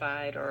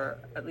certified or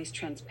at least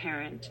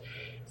transparent.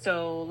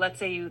 So let's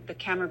say the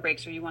camera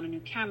breaks or you want a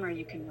new camera,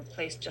 you can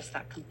replace just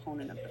that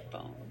component of the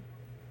phone.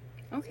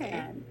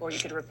 Okay. Or you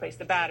could replace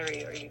the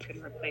battery or you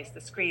can replace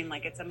the screen.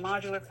 It's a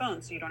modular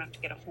phone, so you don't have to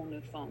get a whole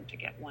new phone to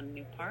get one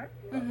new part.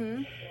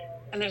 Mm-hmm.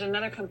 And there's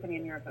another company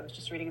in Europe I was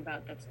just reading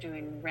about that's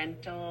doing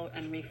rental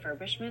and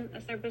refurbishment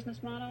as their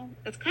business model.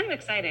 It's kind of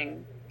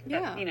exciting.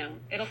 Yeah. That,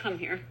 it'll come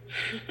here.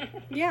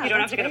 Yeah. You don't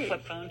have to great. get a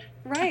flip phone.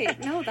 Right.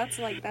 No,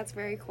 that's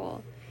very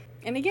cool.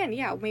 And again,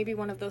 yeah, maybe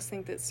one of those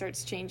things that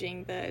starts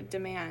changing the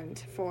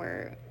demand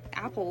for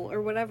Apple or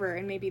whatever,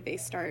 and maybe they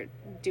start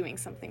doing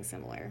something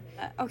similar.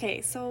 Okay,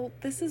 so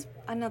this is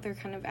another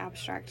kind of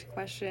abstract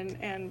question,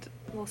 and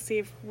we'll see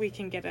if we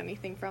can get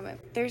anything from it.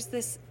 There's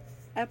this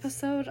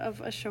episode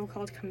of a show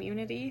called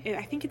Community.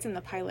 I think it's in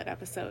the pilot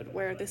episode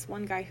where this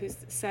one guy who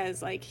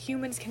says,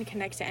 humans can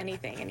connect to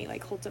anything, and he,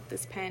 holds up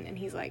this pen, and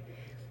he's like,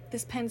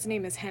 this pen's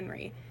name is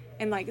Henry.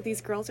 And, these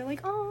girls are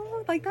like, oh,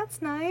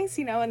 that's nice,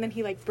 and then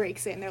he,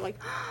 breaks it, and they're like,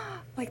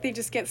 oh, they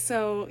just get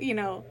so,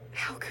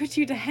 how could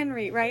you to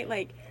Henry,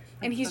 right?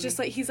 And he's just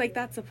he's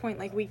that's the point.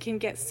 We can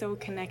get so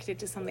connected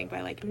to something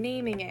by,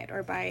 naming it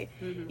or by,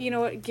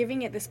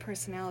 giving it this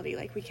personality.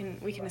 We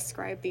can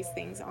ascribe these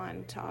things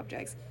on to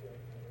objects.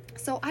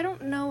 So I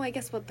don't know, I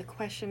guess, what the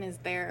question is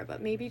there,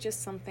 but maybe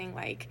just something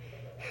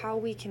how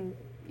we can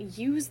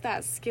use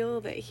that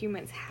skill that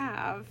humans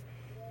have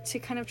to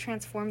kind of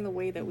transform the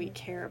way that we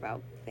care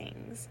about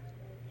things.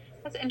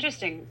 That's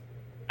interesting.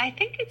 I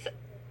think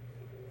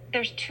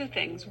there's two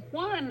things.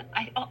 One,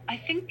 I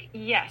think,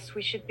 yes,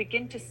 we should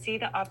begin to see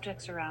the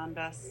objects around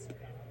us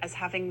as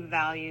having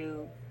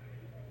value,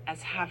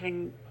 as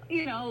having,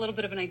 a little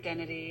bit of an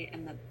identity,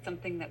 and that's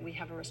something that we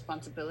have a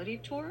responsibility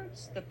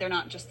towards, that they're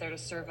not just there to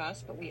serve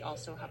us, but we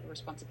also have a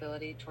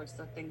responsibility towards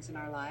the things in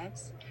our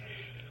lives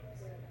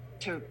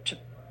to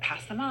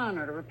pass them on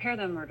or to repair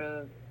them or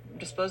to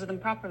dispose of them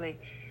properly.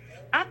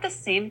 At the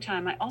same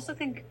time, I also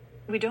think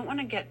we don't want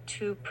to get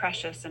too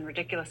precious and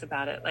ridiculous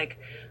about it. Like,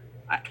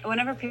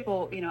 whenever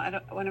people,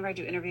 whenever I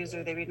do interviews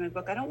or they read my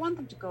book, I don't want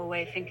them to go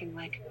away thinking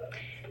like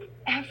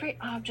every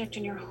object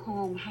in your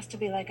home has to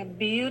be like a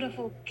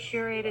beautiful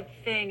curated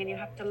thing and you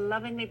have to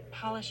lovingly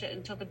polish it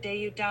until the day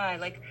you die.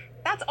 Like,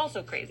 that's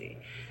also crazy.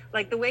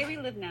 Like, the way we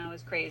live now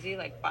is crazy,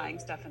 like buying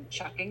stuff and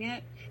chucking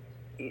it.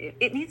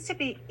 It needs to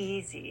be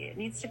easy. It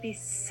needs to be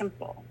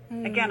simple.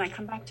 Again, I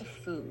come back to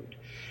food.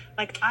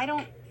 Like, I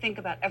don't think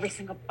about every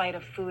single bite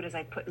of food as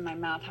I put in my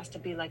mouth has to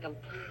be like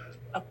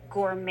a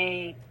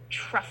gourmet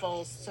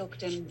truffle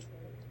soaked in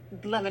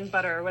lemon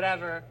butter or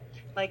whatever.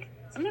 Like,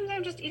 sometimes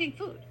I'm just eating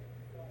food.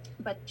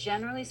 But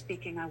generally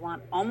speaking, I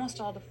want almost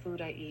all the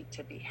food I eat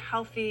to be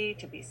healthy,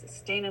 to be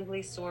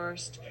sustainably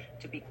sourced,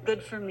 to be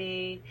good for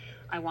me.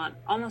 I want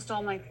almost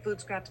all my food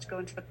scraps to go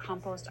into the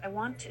compost. I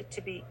want it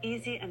to be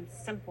easy and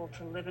simple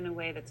to live in a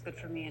way that's good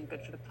for me and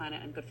good for the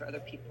planet and good for other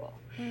people.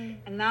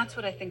 And that's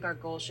what I think our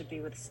goal should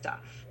be with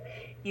stuff.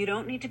 You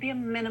don't need to be a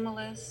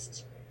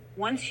minimalist.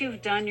 Once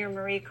you've done your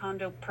Marie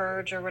Kondo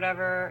purge or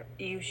whatever,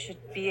 you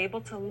should be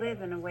able to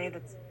live in a way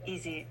that's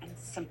easy and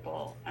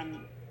simple and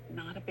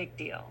not a big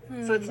deal.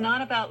 So it's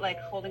not about like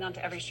holding on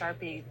to every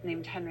Sharpie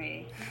named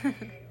Henry.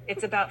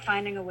 It's about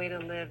finding a way to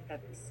live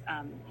that's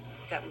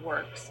that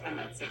works and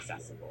that's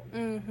accessible.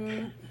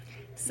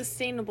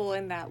 Sustainable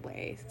in that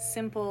way,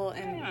 simple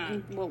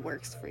and what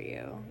works for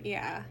you.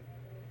 Yeah.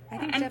 I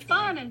think and definitely.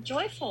 Fun and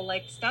joyful.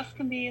 Like, stuff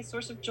can be a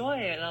source of joy.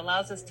 It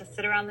allows us to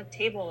sit around the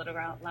table. It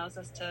allows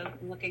us to,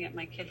 I'm looking at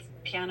my kid's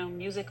piano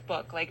music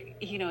book. Like,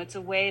 it's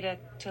a way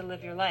to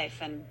live your life.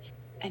 And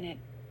it,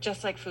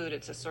 just like food,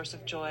 it's a source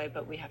of joy,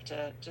 but we have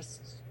to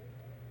just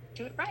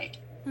do it right.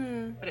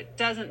 But it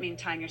doesn't mean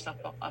tying yourself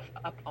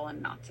up all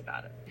in knots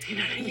about it. You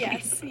know what I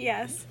mean?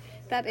 Yes.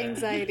 That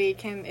anxiety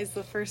is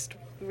the first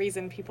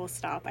reason people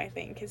stop, I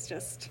think.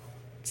 It's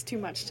too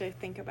much to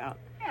think about.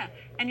 Yeah,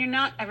 and you're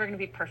not ever going to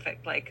be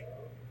perfect. Like,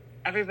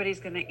 everybody's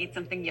going to eat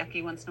something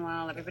yucky once in a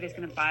while. Everybody's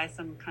going to buy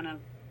some kind of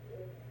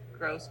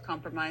gross,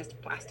 compromised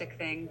plastic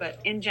thing. But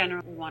in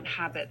general, we want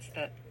habits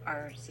that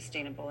are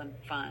sustainable and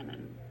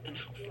fun and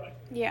healthy.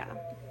 Yeah,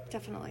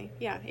 definitely.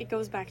 Yeah, it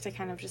goes back to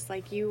kind of just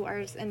like you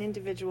are an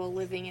individual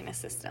living in a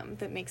system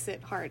that makes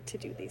it hard to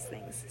do these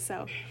things.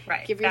 So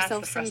give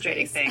yourself some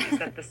grace. That's the frustrating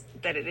thing, is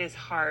that it is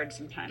hard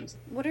sometimes.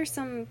 What are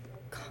some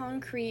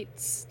concrete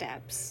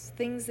steps,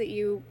 things that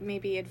you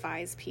maybe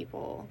advise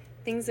people,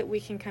 things that we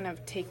can kind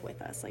of take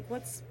with us? Like,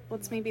 what's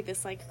maybe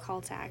this like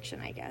call to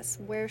action, I guess?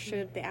 Where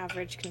should the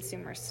average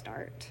consumer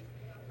start?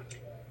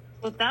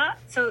 Well,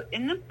 so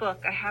in the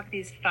book, I have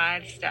these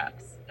 5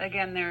 steps.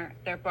 Again,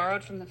 they're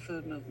borrowed from the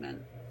food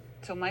movement.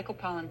 So Michael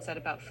Pollan said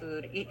about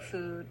food, eat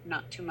food,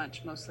 not too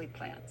much, mostly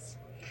plants.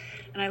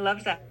 And I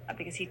loved that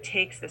because he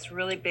takes this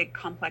really big,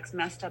 complex,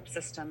 messed up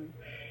system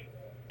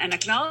and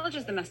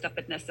acknowledges the messed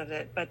upness of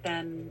it, but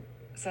then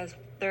says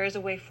there is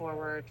a way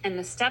forward. And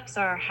the steps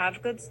are: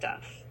 have good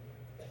stuff,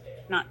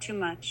 not too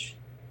much,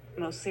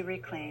 mostly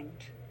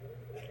reclaimed,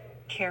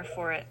 care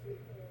for it,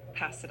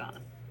 pass it on.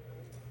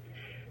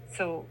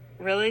 So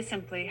really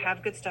simply,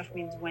 have good stuff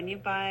means when you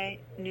buy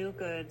new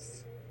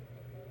goods,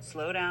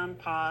 slow down,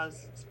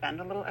 pause,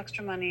 spend a little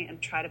extra money,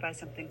 and try to buy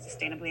something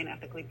sustainably and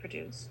ethically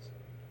produced.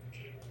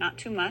 Not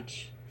too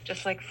much.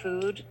 Just like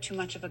food, too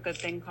much of a good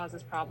thing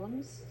causes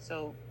problems.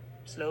 So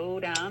slow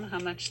down how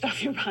much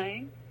stuff you're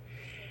buying.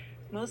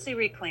 Mostly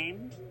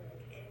reclaimed.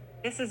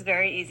 This is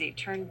very easy.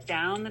 Turn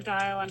down the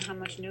dial on how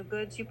much new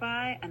goods you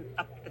buy and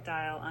up the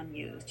dial on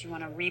used. You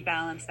want to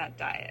rebalance that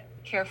diet.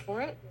 Care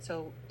for it.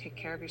 So take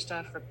care of your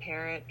stuff,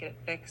 repair it, get it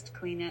fixed,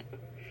 clean it,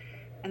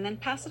 and then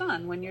pass it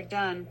on. When you're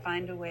done,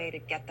 find a way to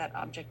get that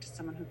object to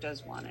someone who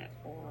does want it.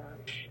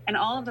 And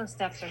all of those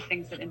steps are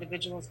things that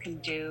individuals can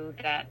do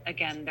that,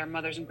 again, their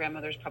mothers and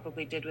grandmothers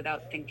probably did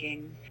without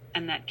thinking,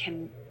 and that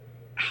can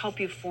help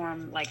you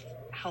form like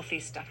healthy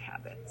stuff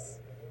habits.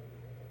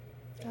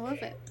 I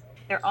love it.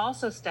 There are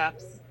also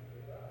steps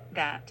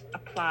that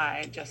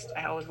apply,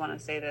 I always want to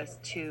say this,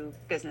 to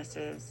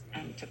businesses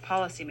and to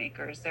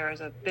policymakers. There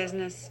is a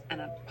business and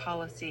a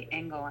policy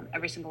angle on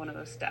every single one of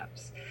those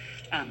steps.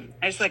 I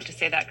just like to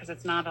say that because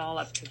it's not all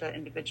up to the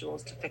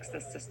individuals to fix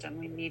this system.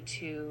 We need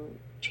to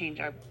change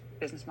our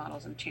business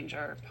models and change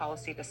our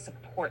policy to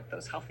support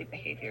those healthy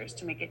behaviors,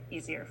 to make it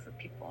easier for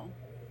people.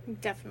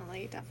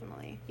 Definitely.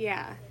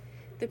 Yeah.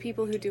 The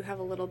people who do have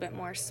a little bit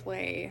more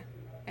sway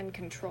and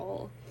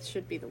control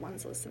should be the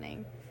ones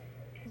listening.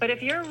 But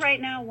if you're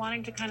right now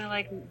wanting to kind of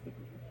like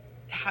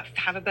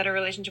have a better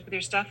relationship with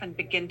your stuff and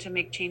begin to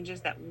make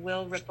changes that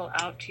will ripple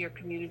out to your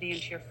community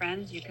and to your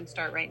friends, you can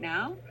start right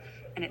now.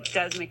 And it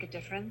does make a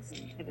difference.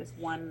 It is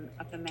one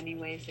of the many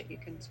ways that you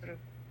can sort of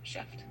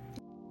shift.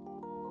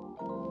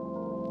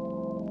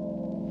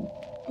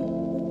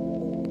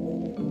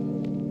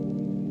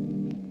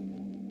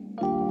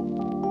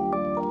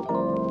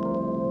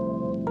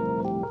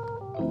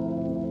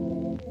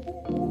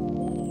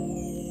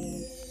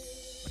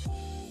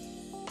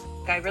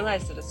 I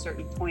realized at a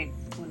certain point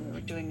when we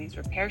were doing these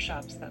repair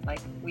shops that like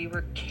we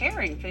were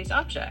caring for these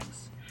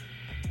objects.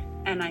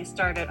 And I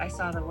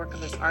saw the work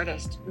of this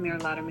artist, Mir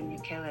Latterman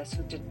Michaelis,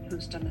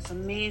 who's done this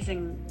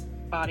amazing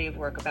body of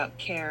work about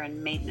care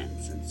and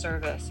maintenance and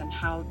service and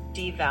how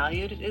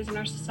devalued it is in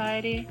our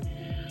society.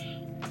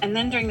 And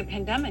then during the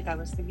pandemic, I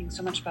was thinking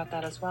so much about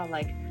that as well.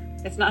 Like,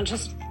 it's not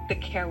just the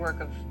care work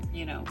of,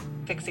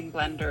 fixing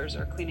blenders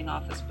or cleaning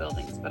office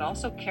buildings, but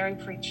also caring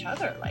for each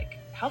other, like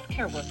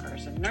healthcare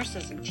workers and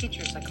nurses and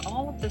teachers, like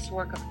all of this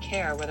work of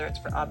care, whether it's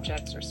for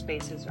objects or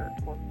spaces or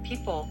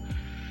people,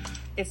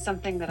 is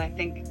something that I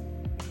think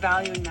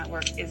valuing that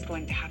work is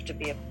going to have to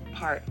be a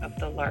part of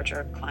the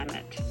larger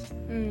climate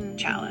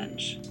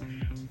challenge.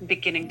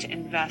 Beginning to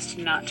invest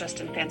not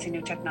just in fancy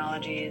new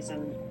technologies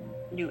and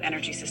new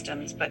energy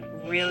systems, but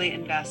really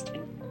invest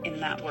in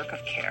that work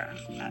of care,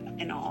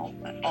 in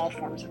all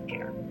forms of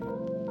care.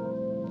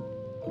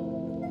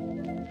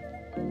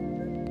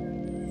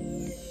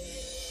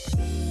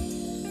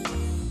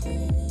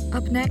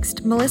 Up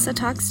next, Melissa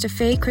talks to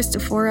Faye,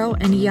 Christophoro,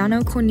 and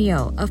Iyanu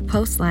Corniel of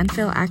Post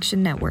Landfill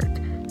Action Network,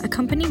 a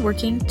company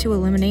working to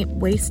eliminate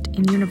waste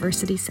in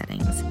university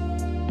settings.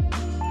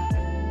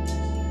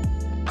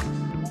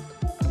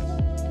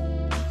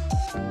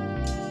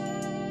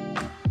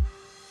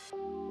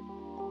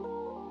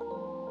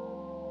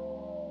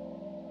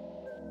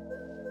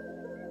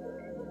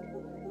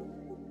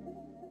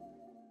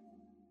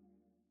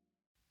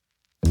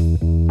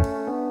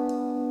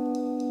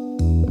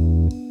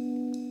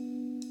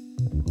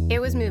 It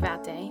was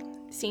move-out day,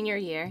 senior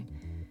year,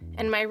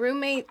 and my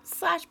roommate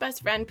 /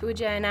 best friend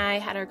Pooja and I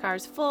had our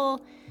cars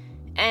full,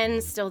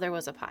 and still there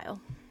was a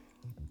pile.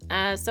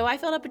 So I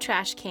filled up a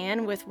trash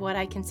can with what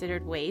I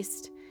considered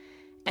waste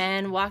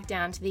and walked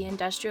down to the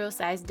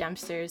industrial-sized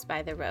dumpsters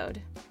by the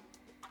road.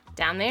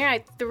 Down there,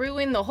 I threw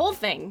in the whole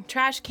thing,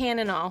 trash can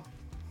and all.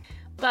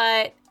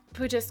 But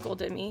Pooja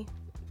scolded me.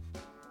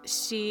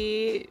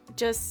 She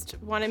just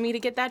wanted me to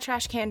get that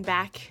trash can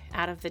back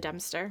out of the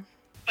dumpster.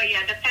 But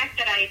yeah, the fact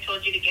that I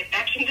told you to get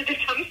back into the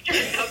dumpster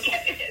and go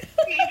get it is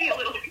maybe a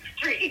little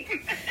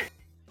extreme.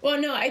 Well,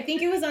 no, I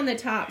think it was on the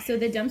top. So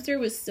the dumpster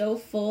was so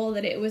full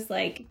that it was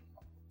like,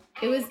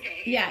 it was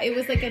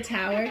like a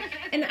tower.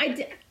 And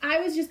I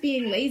was just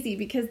being lazy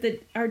because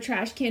our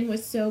trash can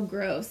was so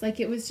gross. Like,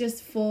 it was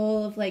just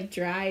full of like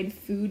dried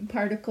food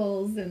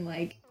particles and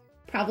like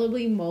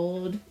probably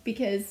mold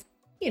because,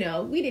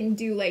 we didn't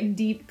do like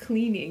deep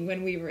cleaning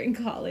when we were in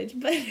college,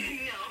 but... No.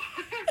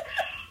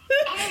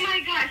 Oh my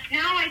gosh,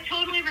 now I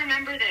totally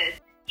remember this.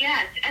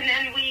 Yes, and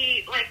then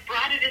we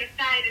brought it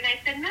inside and I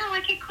said, no, I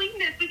can clean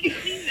this, we can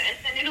clean this,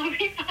 and it'll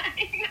be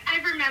fine. I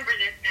remember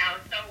this now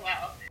so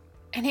well.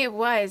 And it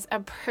was a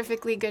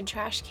perfectly good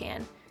trash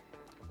can.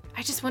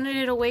 I just wanted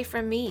it away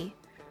from me.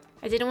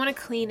 I didn't want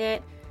to clean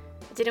it.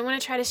 I didn't want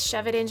to try to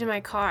shove it into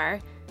my car.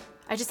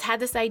 I just had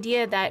this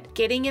idea that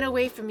getting it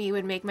away from me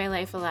would make my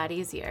life a lot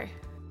easier.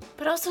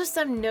 But also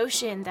some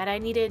notion that I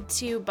needed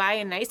to buy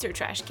a nicer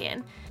trash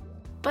can.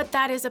 But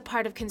that is a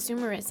part of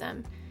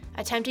consumerism,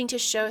 attempting to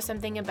show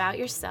something about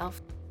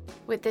yourself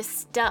with the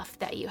stuff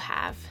that you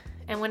have.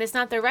 And when it's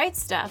not the right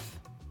stuff,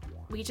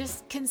 we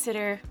just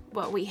consider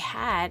what we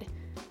had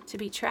to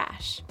be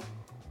trash.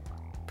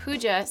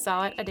 Pooja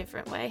saw it a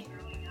different way.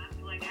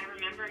 I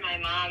remember my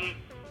mom,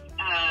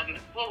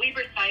 we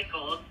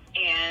recycled,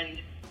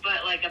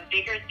 but a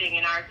bigger thing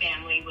in our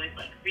family was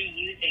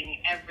reusing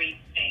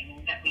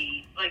everything that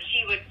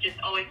she would just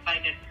always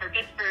find a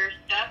purpose for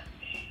stuff.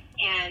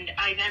 And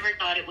I never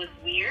thought it was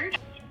weird.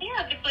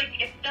 Yeah, just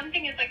if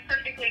something is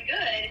perfectly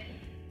good,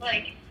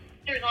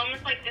 there's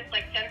almost this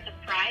sense of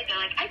pride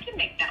that I can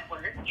make that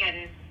work.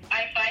 And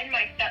I find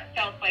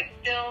myself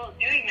still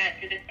doing that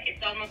to this.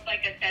 It's almost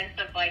a sense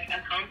of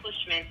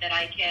accomplishment that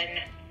I can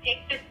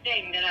take this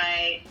thing that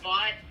I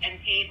bought and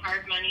paid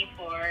hard money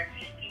for,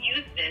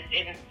 use this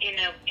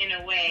in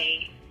a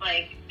way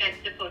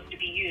that's supposed to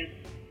be used.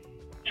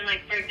 And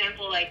for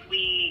example,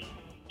 we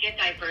get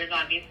diapers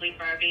obviously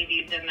for our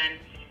babies, and then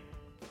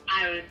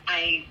I'm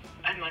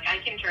I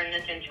can turn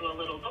this into a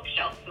little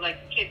bookshelf. So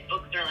kids'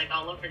 books are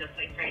all over the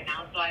place right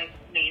now. So I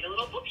made a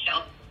little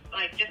bookshelf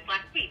just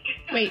last week.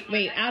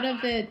 Wait, out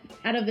of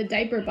the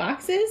diaper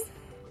boxes?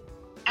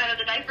 Out of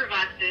the diaper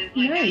boxes.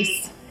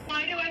 Nice.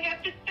 Why do I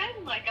have to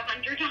spend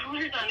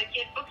 $100 on a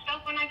kid's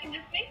bookshelf when I can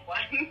just make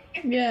one?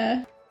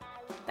 Yeah.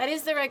 That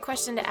is the right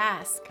question to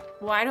ask.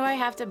 Why do I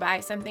have to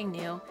buy something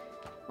new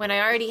when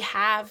I already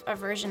have a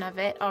version of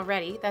it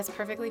already? That's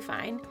perfectly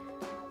fine.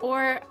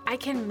 Or I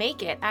can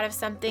make it out of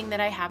something that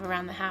I have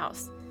around the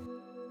house.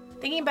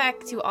 Thinking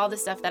back to all the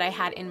stuff that I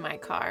had in my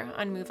car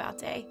on move-out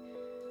day,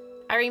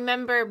 I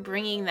remember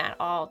bringing that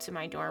all to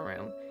my dorm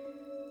room.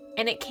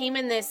 And it came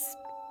in this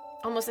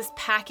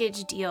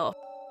package deal.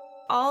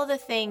 All the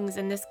things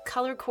in this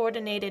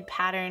color-coordinated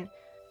pattern,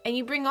 and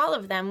you bring all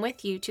of them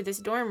with you to this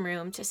dorm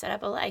room to set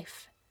up a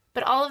life.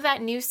 But all of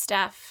that new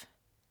stuff,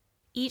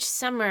 each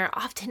summer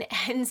often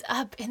ends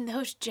up in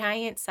those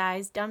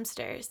giant-sized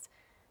dumpsters.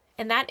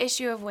 And that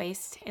issue of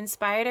waste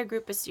inspired a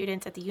group of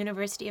students at the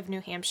University of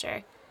New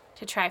Hampshire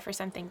to try for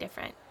something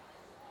different.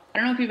 I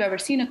don't know if you've ever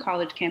seen a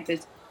college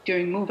campus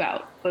during move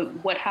out, but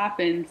what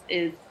happens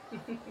is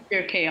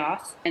pure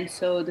chaos. And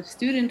so the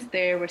students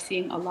there were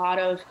seeing a lot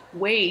of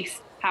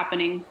waste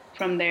happening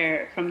from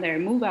their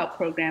move out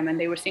program. And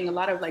they were seeing a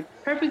lot of like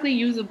perfectly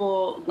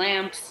usable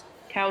lamps,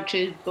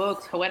 couches,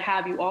 books, what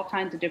have you, all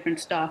kinds of different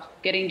stuff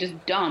getting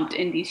just dumped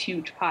in these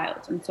huge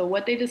piles. And so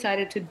what they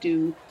decided to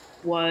do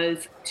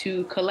was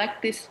to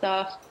collect this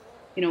stuff,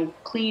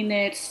 clean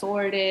it,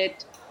 sort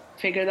it,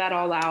 figure that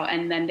all out.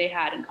 And then they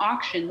had an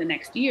auction the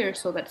next year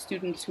so that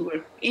students who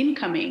were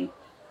incoming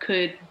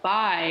could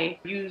buy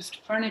used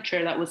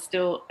furniture that was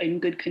still in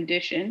good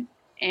condition.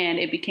 And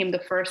it became the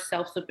first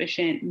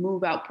self-sufficient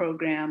move-out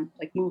program,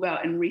 like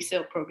move-out and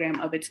resale program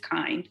of its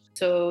kind.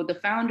 So the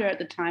founder at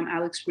the time,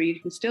 Alex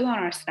Reed, who's still on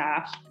our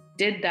staff,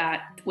 did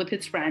that with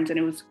his friends, and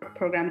it was a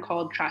program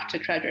called Trash to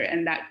Treasure.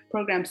 And that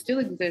program still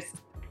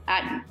exists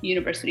at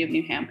University of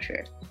New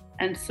Hampshire.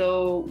 And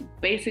so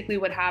basically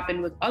what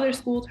happened was other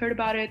schools heard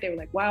about it. They were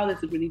like, wow,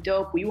 this is really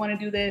dope. We want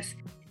to do this.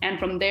 And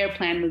from there,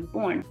 Plan was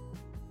born.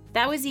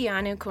 That was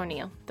Iyanu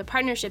Corniel, the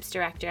Partnerships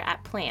Director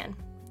at Plan,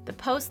 the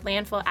Post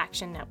Landfill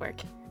Action Network.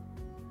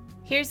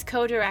 Here's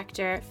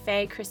co-director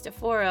Faye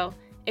Christophoro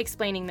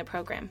explaining the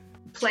program.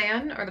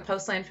 Plan, or the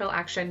Post Landfill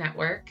Action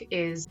Network,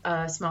 is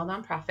a small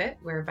nonprofit.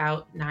 We're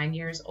about 9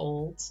 years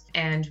old,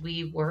 and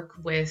we work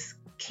with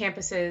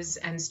campuses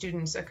and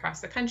students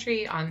across the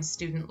country on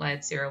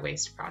student-led zero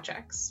waste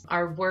projects.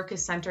 Our work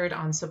is centered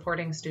on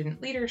supporting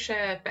student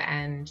leadership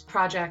and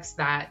projects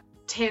that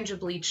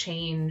tangibly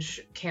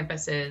change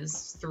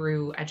campuses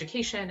through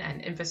education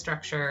and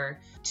infrastructure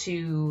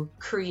to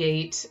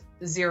create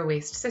zero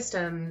waste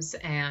systems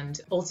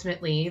and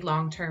ultimately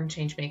long-term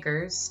change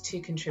makers to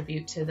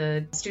contribute to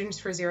the Students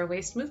for Zero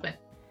Waste movement.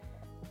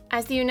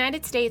 As the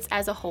United States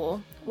as a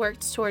whole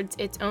works towards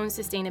its own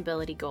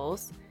sustainability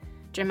goals,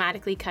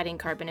 dramatically cutting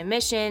carbon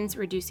emissions,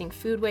 reducing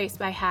food waste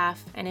by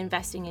half, and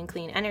investing in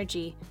clean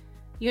energy,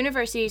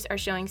 universities are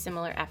showing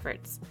similar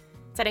efforts,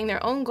 setting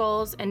their own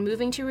goals and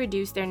moving to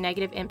reduce their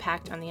negative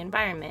impact on the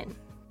environment.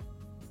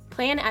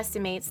 Plan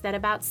estimates that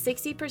about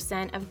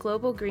 60% of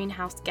global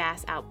greenhouse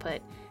gas output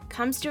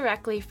comes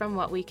directly from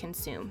what we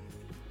consume,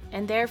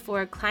 and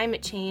therefore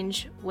climate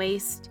change,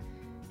 waste,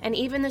 and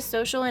even the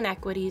social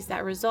inequities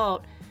that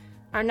result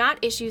are not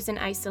issues in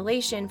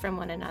isolation from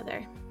one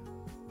another.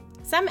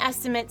 Some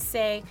estimates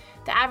say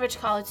the average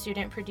college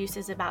student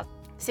produces about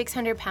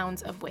 600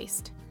 pounds of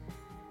waste.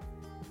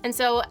 And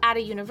so at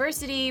a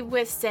university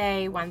with,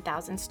 say,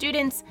 1,000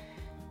 students,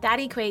 that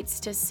equates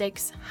to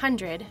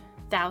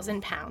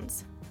 600,000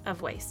 pounds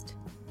of waste.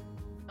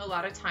 A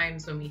lot of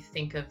times when we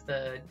think of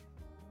the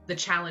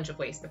challenge of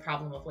waste, the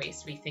problem of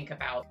waste, we think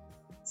about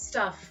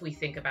stuff, we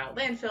think about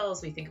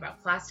landfills, we think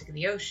about plastic in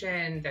the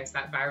ocean. There's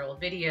that viral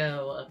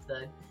video of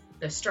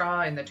the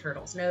straw in the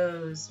turtle's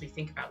nose. We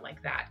think about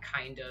like that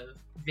kind of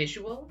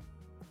visual.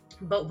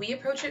 But we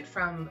approach it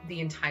from the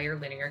entire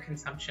linear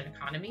consumption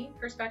economy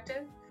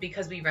perspective,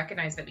 because we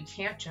recognize that we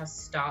can't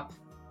just stop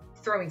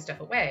throwing stuff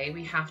away.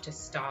 We have to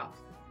stop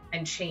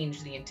and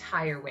change the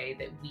entire way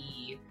that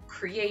we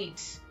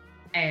create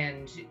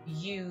and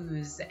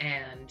use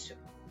and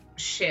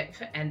ship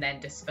and then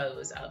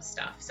dispose of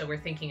stuff. So we're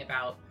thinking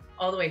about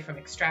all the way from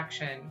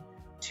extraction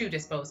to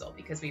disposal,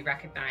 because we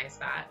recognize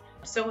that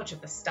so much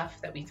of the stuff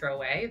that we throw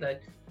away,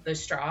 the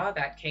straw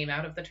that came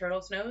out of the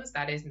turtle's nose,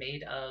 that is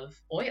made of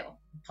oil.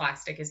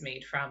 Plastic is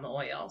made from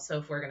oil. So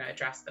if we're going to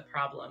address the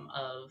problem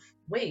of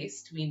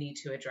waste, we need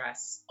to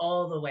address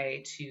all the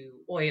way to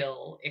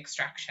oil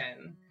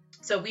extraction.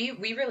 So we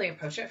really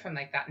approach it from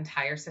like that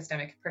entire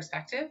systemic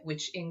perspective,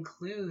 which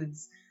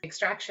includes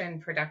extraction,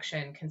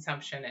 production,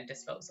 consumption, and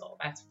disposal.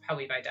 That's how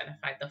we've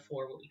identified the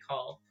four what we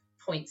call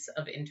points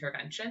of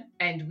intervention.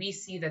 And we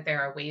see that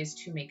there are ways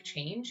to make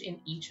change in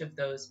each of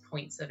those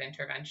points of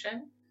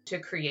intervention to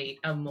create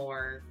a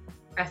more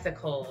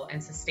ethical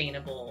and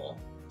sustainable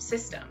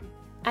system.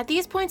 At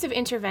these points of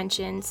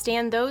intervention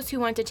stand those who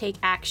want to take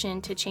action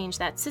to change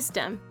that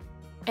system.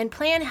 And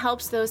Plan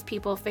helps those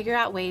people figure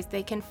out ways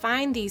they can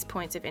find these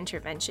points of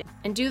intervention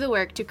and do the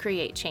work to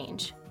create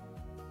change.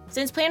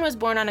 Since Plan was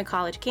born on a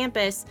college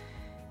campus,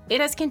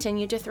 it has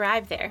continued to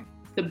thrive there.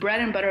 The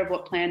bread and butter of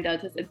what Plan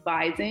does is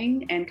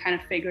advising and kind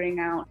of figuring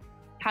out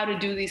how to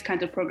do these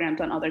kinds of programs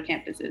on other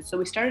campuses. So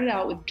we started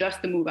out with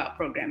just the Move Out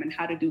program and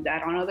how to do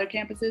that on other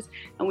campuses.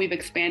 And we've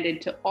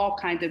expanded to all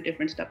kinds of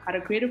different stuff, how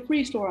to create a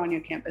free store on your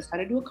campus, how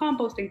to do a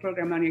composting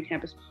program on your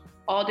campus,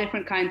 all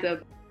different kinds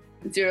of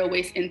zero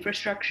waste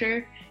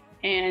infrastructure.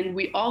 And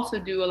we also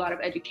do a lot of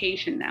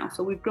education now.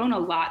 So we've grown a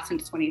lot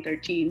since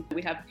 2013.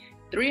 We have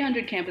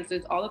 300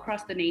 campuses all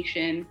across the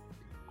nation.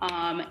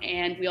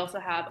 And we also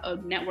have a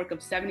network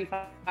of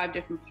 75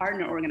 different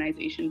partner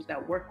organizations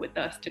that work with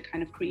us to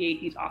kind of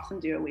create these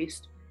awesome zero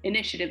waste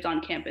initiatives on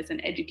campus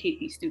and educate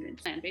these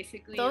students. And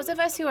basically, those of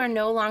us who are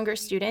no longer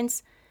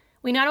students,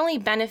 we not only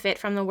benefit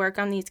from the work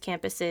on these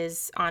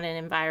campuses on an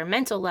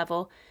environmental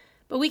level,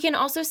 but we can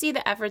also see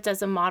the efforts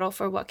as a model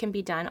for what can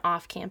be done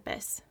off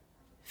campus.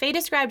 Faye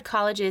described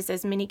colleges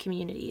as mini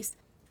communities.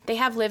 They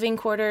have living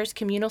quarters,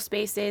 communal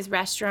spaces,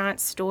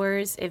 restaurants,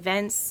 stores,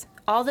 events,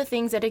 all the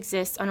things that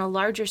exist on a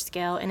larger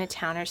scale in a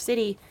town or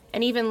city,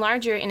 and even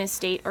larger in a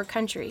state or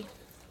country.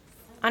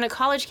 On a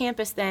college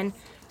campus, then,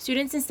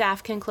 students and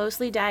staff can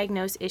closely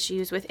diagnose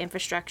issues with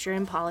infrastructure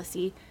and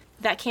policy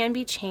that can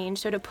be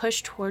changed so to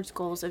push towards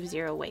goals of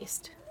zero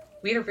waste.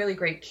 We had a really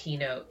great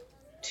keynote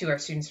to our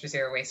Students for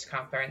Zero Waste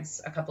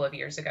conference a couple of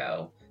years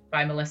ago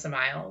by Melissa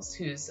Miles,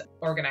 who's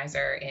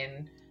organizer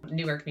in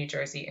Newark, New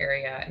Jersey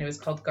area, and it was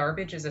called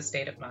Garbage is a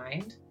State of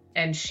Mind.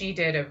 And she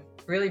did a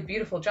really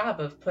beautiful job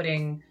of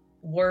putting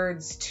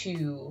words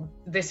to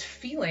this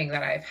feeling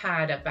that I've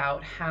had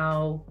about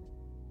how,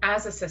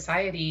 as a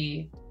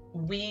society,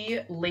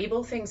 we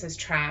label things as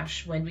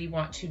trash when we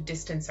want to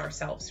distance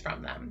ourselves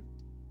from them.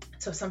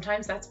 So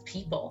sometimes that's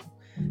people,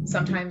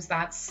 sometimes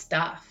that's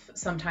stuff,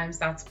 sometimes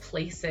that's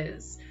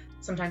places,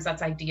 sometimes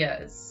that's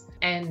ideas.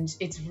 And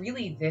it's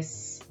really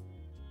this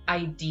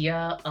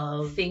idea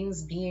of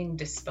things being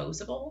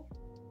disposable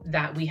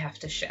that we have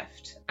to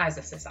shift as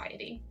a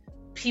society.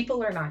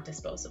 People are not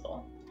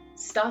disposable.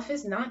 Stuff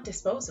is not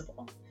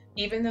disposable.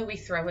 Even though we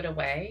throw it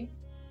away,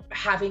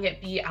 having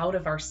it be out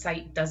of our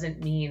sight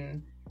doesn't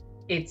mean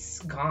it's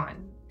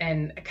gone.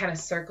 And kind of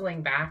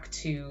circling back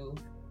to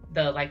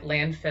the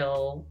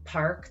landfill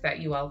park that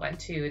you all went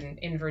to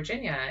in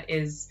Virginia,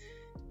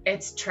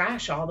 it's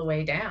trash all the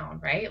way down,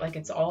 right?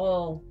 It's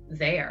all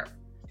there.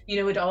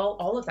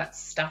 All of that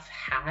stuff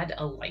had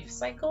a life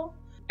cycle,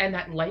 and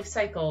that life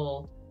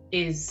cycle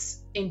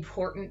is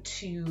important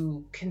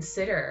to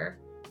consider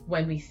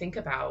when we think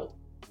about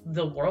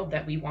the world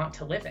that we want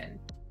to live in.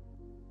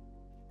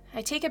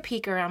 I take a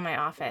peek around my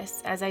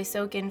office as I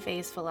soak in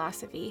Faye's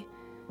philosophy,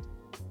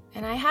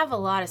 and I have a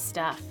lot of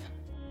stuff.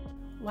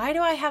 Why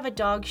do I have a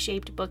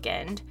dog-shaped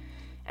bookend,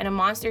 and a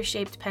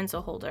monster-shaped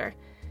pencil holder,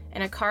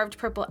 and a carved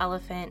purple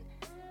elephant,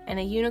 and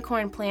a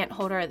unicorn plant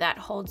holder that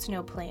holds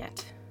no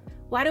plant?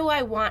 Why do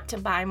I want to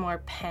buy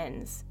more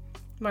pens,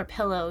 more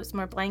pillows,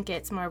 more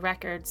blankets, more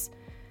records,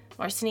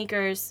 more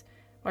sneakers,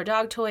 more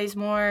dog toys,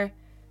 more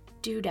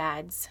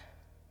doodads,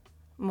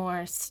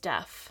 more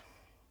stuff?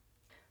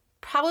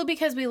 Probably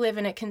because we live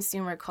in a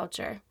consumer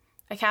culture,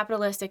 a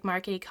capitalistic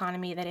market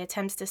economy that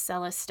attempts to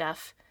sell us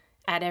stuff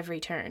at every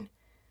turn.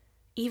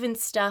 Even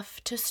stuff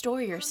to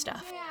store your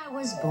stuff. The day I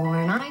was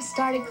born, I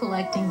started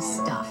collecting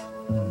stuff.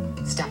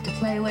 Stuff to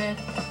play with,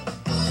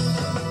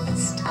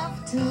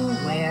 stuff to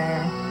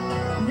wear.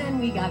 Then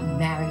we got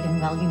married, and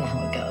well, you know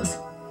how it goes.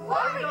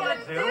 What are we gonna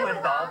do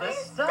with all this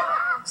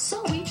stuff?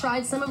 So we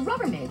tried some of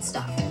Rubbermaid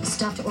stuff.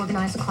 Stuff to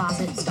organize the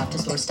closet, stuff to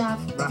store stuff,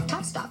 rough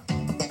top stuff.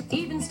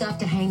 Even stuff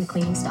to hang the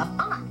cleaning stuff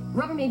on.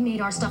 Rubbermaid made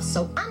our stuff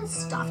so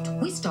unstuffed,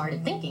 we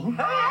started thinking,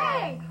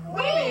 hey,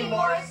 we need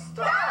more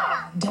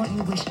stuff! Don't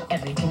you wish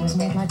everything was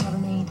made like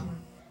Rubbermaid?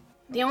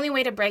 The only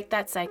way to break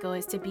that cycle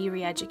is to be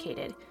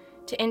re-educated,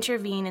 to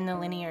intervene in the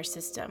linear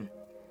system.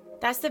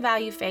 That's the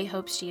value Faye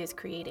hopes she is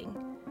creating.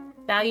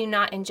 Value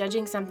not in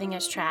judging something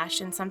as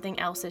trash and something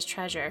else as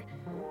treasure,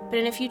 but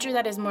in a future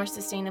that is more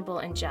sustainable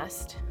and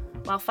just,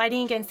 while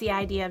fighting against the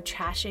idea of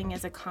trashing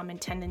as a common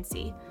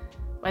tendency,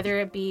 whether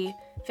it be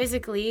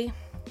physically,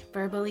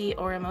 verbally,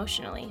 or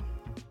emotionally.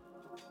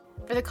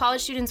 For the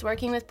college students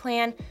working with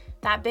Plan,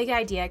 that big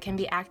idea can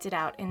be acted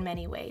out in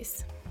many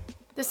ways.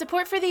 The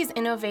support for these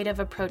innovative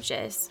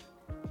approaches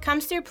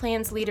comes through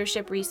Plan's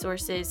leadership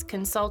resources,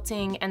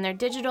 consulting, and their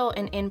digital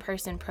and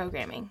in-person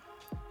programming.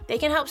 They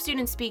can help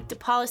students speak to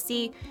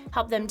policy,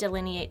 help them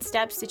delineate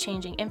steps to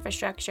changing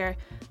infrastructure,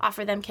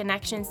 offer them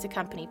connections to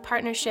company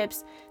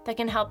partnerships that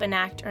can help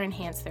enact or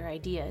enhance their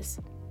ideas.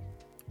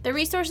 The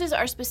resources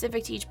are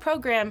specific to each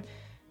program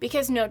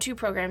because no two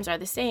programs are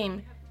the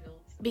same,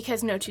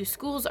 because no two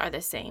schools are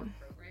the same.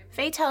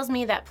 Faye tells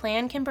me that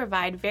Plan can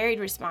provide varied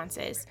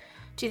responses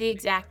to the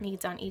exact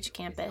needs on each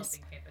campus,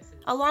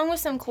 along with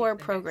some core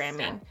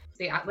programming.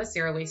 The Atlas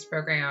Zero Waste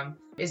program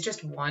is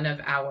just one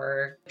of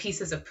our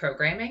pieces of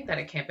programming that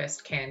a campus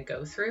can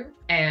go through,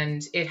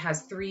 and it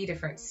has 3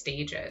 different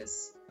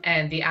stages.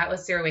 And the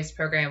Atlas Zero Waste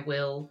program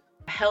will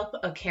help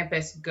a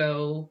campus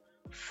go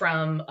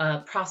from a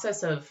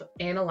process of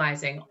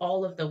analyzing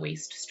all of the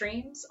waste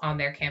streams on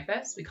their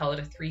campus, we call it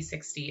a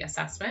 360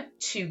 assessment,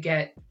 to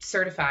get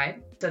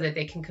certified so that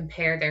they can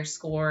compare their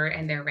score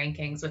and their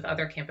rankings with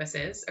other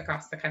campuses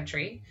across the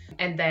country,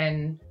 and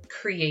then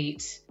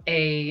create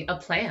a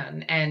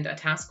plan and a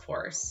task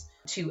force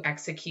to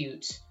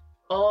execute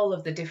all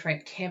of the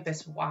different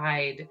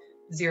campus-wide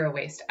zero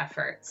waste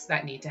efforts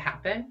that need to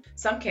happen.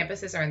 Some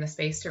campuses are in the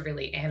space to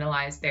really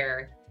analyze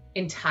their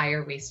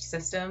entire waste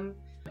system,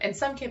 and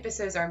some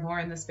campuses are more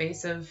in the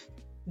space of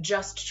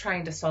just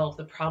trying to solve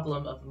the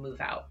problem of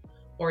move out,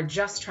 or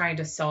just trying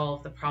to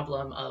solve the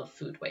problem of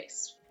food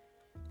waste.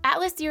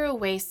 Atlas Zero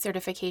Waste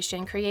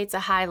certification creates a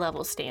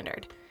high-level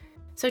standard,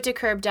 so to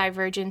curb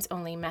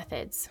divergence-only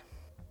methods.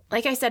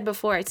 Like I said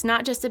before, it's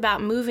not just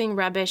about moving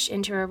rubbish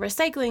into a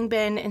recycling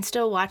bin and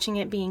still watching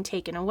it being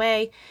taken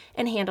away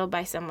and handled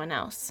by someone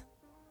else.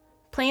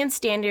 Plan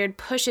Standard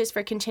pushes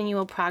for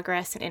continual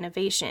progress and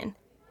innovation.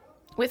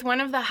 With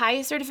one of the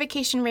highest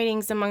certification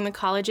ratings among the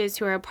colleges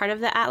who are a part of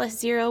the Atlas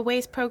Zero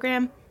Waste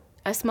program,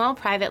 a small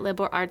private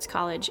liberal arts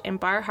college in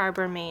Bar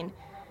Harbor, Maine,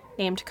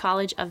 named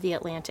College of the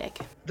Atlantic.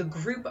 The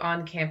group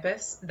on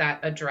campus that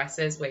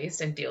addresses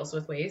waste and deals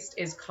with waste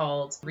is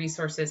called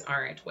Resources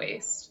Aren't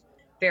Waste.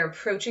 They're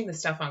approaching the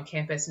stuff on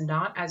campus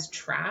not as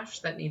trash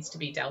that needs to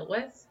be dealt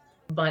with,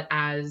 but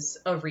as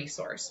a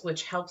resource,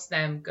 which helps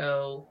them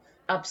go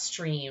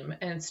upstream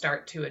and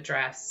start to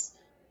address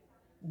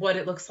what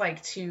it looks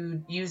like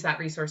to use that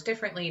resource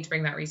differently, to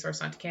bring that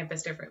resource onto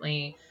campus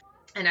differently.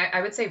 And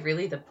I would say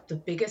really the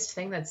biggest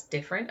thing that's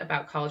different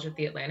about College of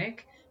the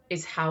Atlantic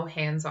is how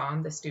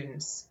hands-on the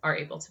students are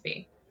able to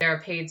be. There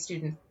are paid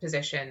student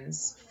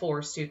positions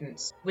for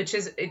students,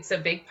 it's a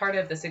big part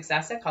of the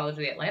success at College of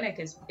the Atlantic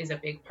is a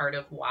big part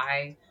of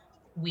why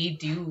we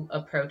do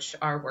approach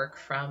our work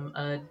from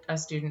a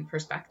student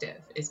perspective,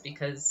 is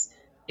because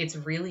it's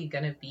really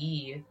going to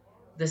be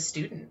the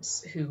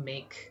students who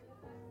make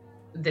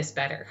this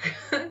better.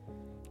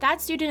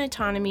 That student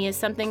autonomy is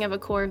something of a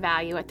core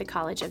value at the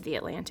College of the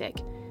Atlantic.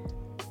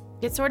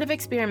 It's sort of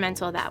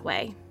experimental that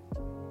way.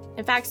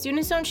 In fact,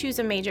 students don't choose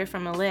a major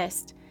from a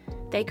list,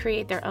 they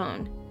create their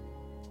own.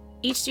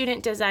 Each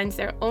student designs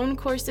their own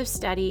course of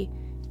study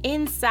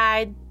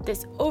inside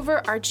this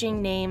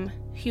overarching name,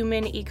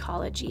 human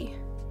ecology,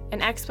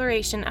 an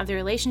exploration of the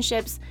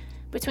relationships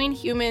between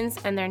humans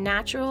and their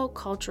natural,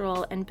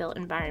 cultural, and built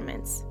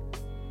environments.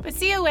 But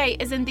COA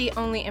isn't the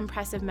only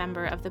impressive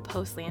member of the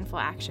Post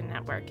Landfill Action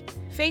Network.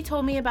 Faye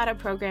told me about a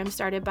program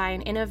started by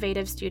an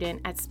innovative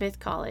student at Smith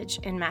College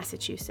in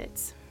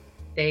Massachusetts.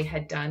 They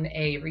had done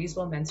a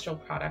reusable menstrual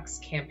products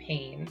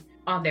campaign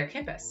on their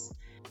campus.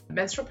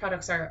 Menstrual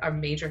products are a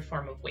major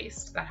form of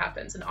waste that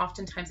happens, and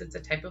oftentimes it's a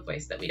type of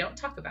waste that we don't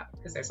talk about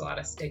because there's a lot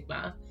of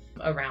stigma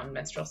around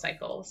menstrual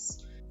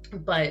cycles.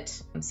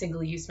 But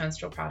single-use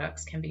menstrual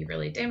products can be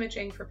really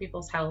damaging for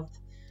people's health.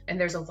 And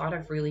there's a lot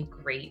of really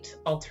great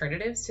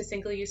alternatives to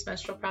single-use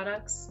menstrual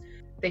products.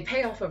 They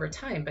pay off over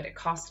time, but it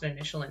costs an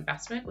initial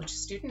investment, which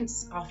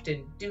students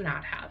often do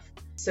not have.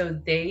 So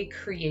they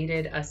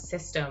created a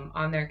system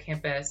on their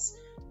campus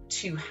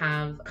to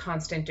have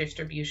constant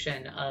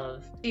distribution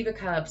of Diva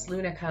cups,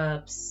 Luna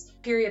cups,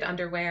 period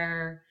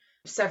underwear,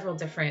 several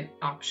different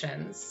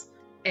options.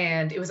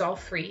 And it was all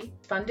free,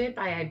 funded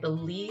by, I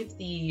believe,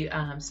 the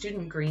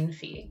student green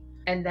fee.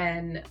 And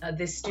then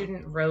this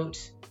student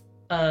wrote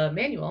a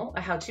manual,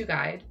 a how-to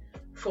guide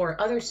for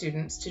other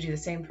students to do the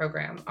same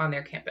program on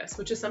their campus,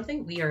 which is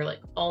something we are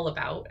all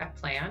about at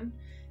Plan,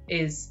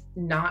 is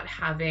not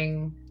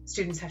having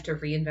students have to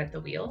reinvent the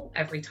wheel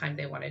every time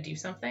they want to do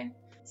something.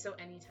 So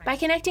anytime. By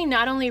connecting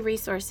not only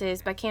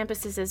resources, but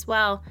campuses as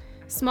well,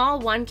 small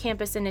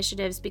one-campus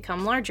initiatives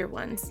become larger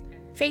ones.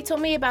 Faye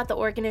told me about the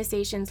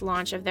organization's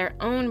launch of their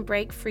own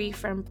Break Free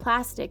from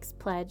Plastics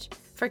pledge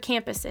for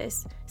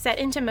campuses, set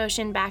into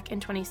motion back in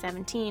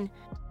 2017.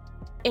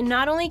 It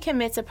not only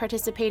commits a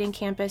participating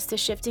campus to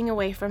shifting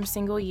away from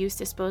single-use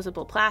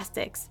disposable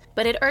plastics,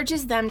 but it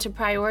urges them to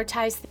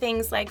prioritize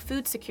things like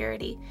food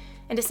security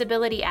and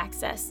disability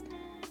access,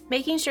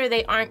 making sure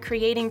they aren't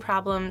creating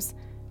problems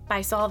by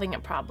solving a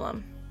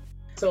problem.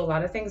 So a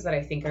lot of things that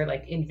I think are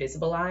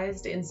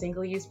invisibilized in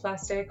single-use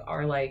plastic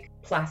are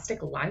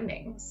plastic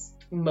linings.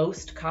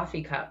 Most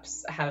coffee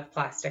cups have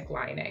plastic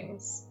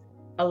linings.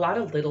 A lot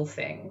of little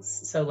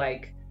things, so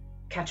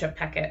ketchup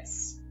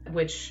packets,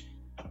 which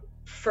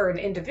for an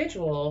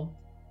individual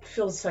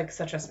feels like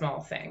such a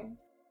small thing,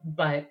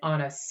 but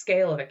on a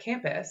scale of a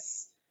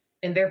campus,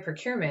 in their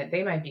procurement,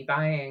 they might be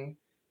buying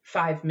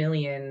 5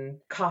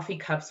 million coffee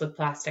cups with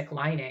plastic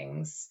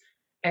linings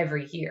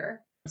every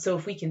year. So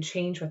if we can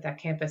change what that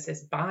campus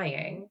is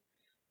buying,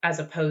 as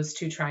opposed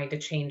to trying to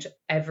change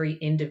every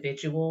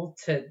individual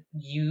to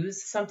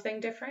use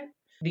something different,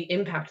 the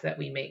impact that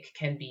we make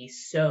can be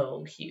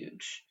so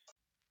huge.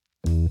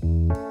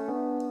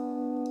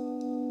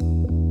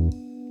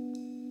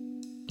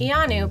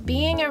 Iyanu,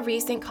 being a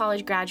recent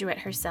college graduate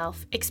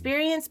herself,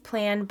 experienced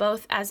Plan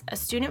both as a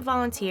student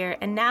volunteer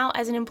and now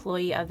as an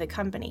employee of the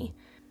company.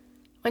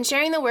 When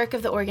sharing the work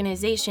of the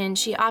organization,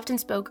 she often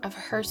spoke of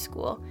her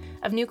school,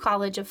 of New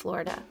College of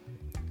Florida.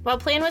 While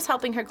Plan was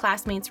helping her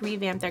classmates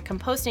revamp their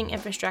composting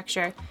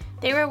infrastructure,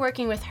 they were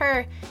working with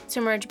her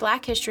to merge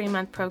Black History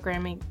Month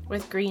programming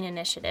with green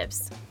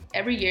initiatives.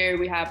 Every year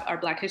we have our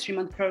Black History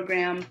Month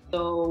program.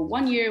 So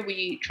one year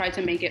we tried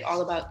to make it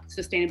all about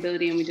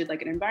sustainability, and we did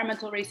an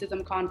environmental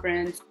racism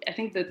conference. I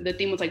think the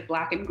theme was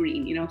Black and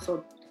green,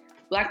 so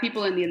Black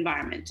people and the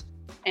environment.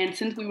 And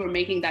since we were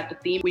making that the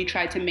theme, we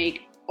tried to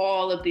make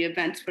all of the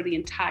events for the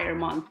entire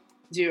month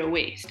zero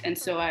waste. And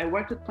so I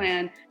worked with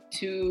Plan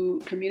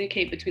to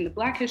communicate between the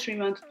Black History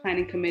Month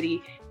Planning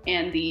Committee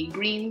and the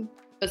Green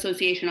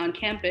Association on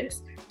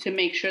campus to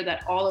make sure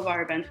that all of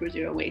our events were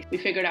zero waste. We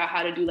figured out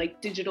how to do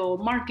digital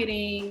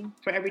marketing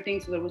for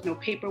everything, so there was no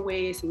paper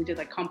waste, and we did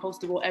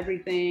compostable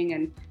everything.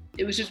 And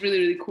it was just really,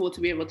 really cool to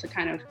be able to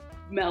kind of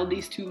meld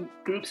these two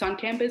groups on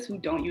campus who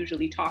don't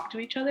usually talk to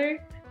each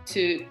other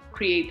to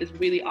create this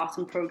really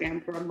awesome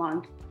program for a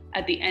month.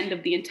 At the end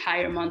of the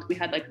entire month, we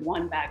had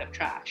 1 bag of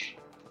trash.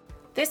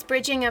 This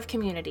bridging of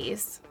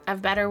communities,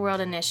 of Better World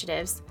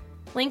initiatives,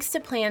 Links to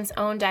Plan's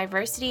own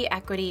diversity,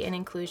 equity, and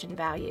inclusion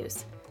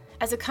values.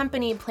 As a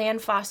company, Plan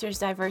fosters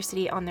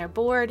diversity on their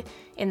board,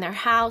 in their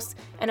house,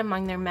 and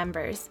among their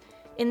members,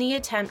 in the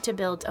attempt to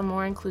build a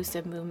more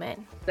inclusive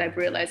movement. I've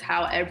realized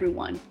how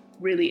everyone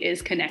really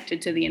is connected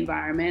to the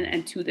environment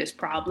and to this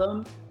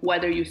problem,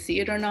 whether you see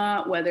it or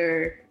not,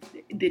 whether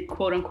the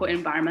quote unquote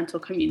environmental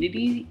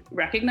community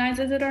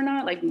recognizes it or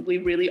not. Like, we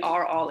really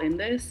are all in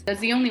this. That's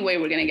the only way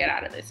we're gonna get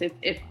out of this,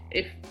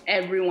 if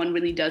everyone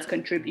really does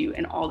contribute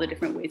in all the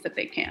different ways that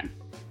they can.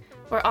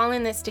 We're all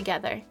in this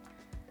together.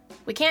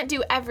 We can't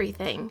do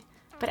everything,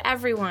 but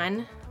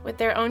everyone, with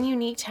their own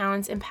unique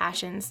talents and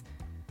passions,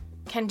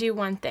 can do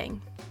one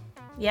thing.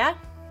 Yeah?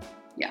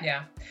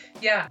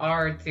 Yeah,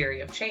 our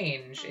theory of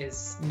change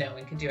is no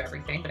one can do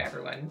everything, but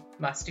everyone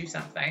must do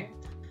something.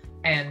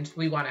 And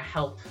we want to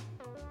help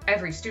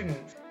every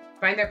student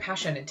find their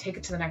passion and take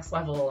it to the next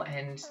level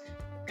and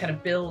kind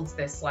of build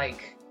this life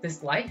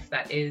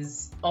that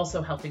is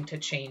also helping to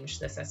change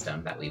the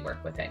system that we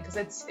work within,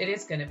 because it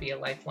is going to be a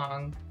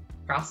lifelong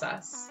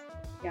process.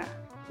 Yeah.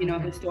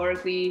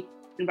 Historically,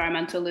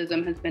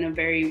 environmentalism has been a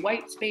very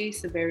white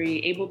space, a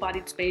very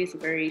able-bodied space, a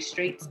very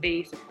straight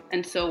space.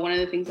 And so one of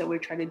the things that we're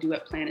trying to do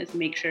at Plan is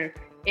make sure,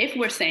 if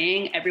we're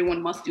saying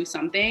everyone must do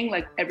something,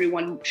 like,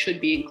 everyone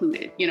should be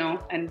included,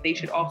 and they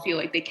should all feel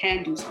like they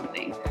can do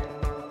something.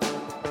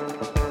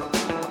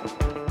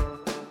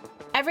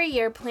 Every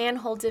year, Plan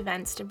holds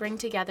events to bring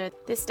together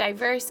this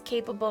diverse,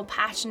 capable,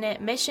 passionate,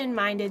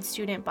 mission-minded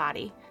student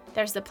body.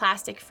 There's the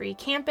Plastic-Free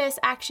Campus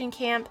Action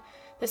Camp,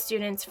 the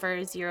Students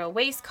for Zero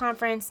Waste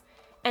Conference,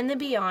 and the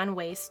Beyond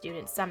Waste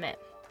Student Summit.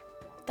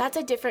 That's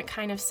a different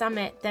kind of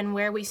summit than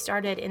where we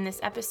started in this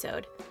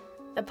episode,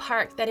 the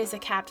park that is a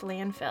capped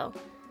landfill.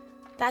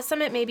 That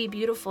summit may be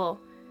beautiful,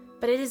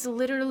 but it is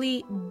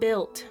literally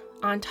built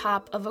on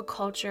top of a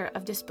culture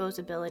of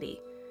disposability,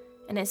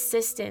 an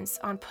insistence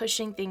on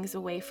pushing things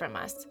away from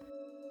us.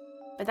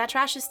 But that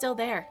trash is still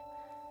there.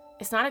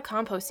 It's not a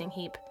composting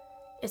heap,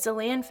 it's a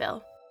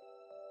landfill.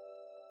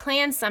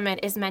 Plan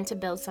Summit is meant to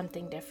build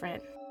something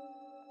different.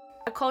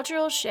 A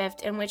cultural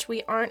shift in which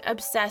we aren't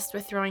obsessed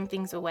with throwing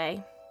things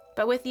away,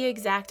 but with the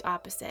exact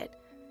opposite.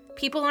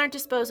 People aren't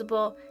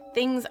disposable,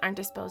 things aren't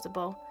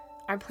disposable,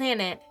 our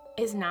planet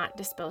is not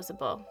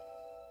disposable.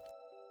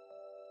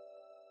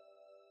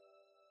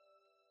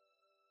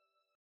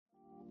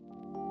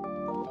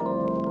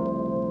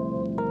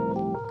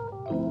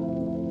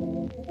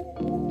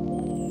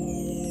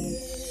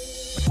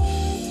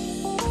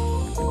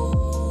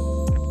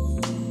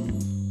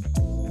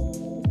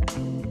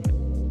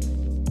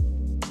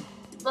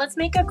 Let's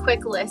make a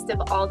quick list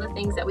of all the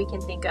things that we can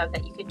think of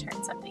that you can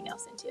turn something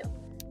else into.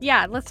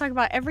 Yeah, let's talk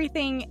about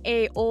everything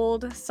a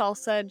old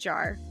salsa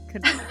jar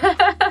could be.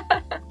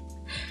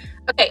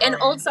 Okay, an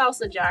old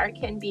salsa jar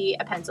can be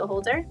a pencil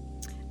holder.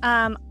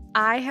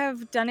 I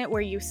have done it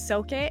where you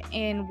soak it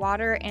in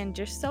water and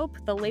dish soap.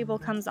 The label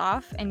comes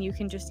off and you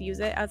can just use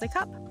it as a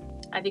cup.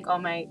 I think all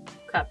my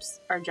cups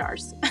are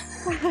jars.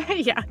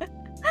 Yeah.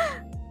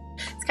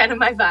 It's kind of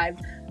my vibe.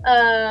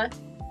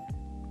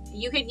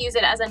 You could use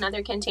it as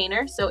another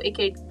container, so it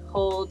could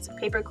hold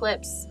paper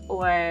clips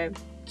or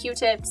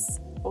Q-tips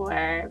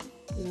or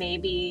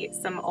maybe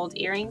some old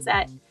earrings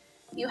that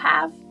you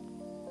have.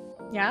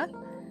 Yeah.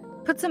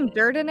 Put some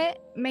dirt in it,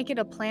 make it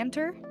a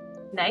planter.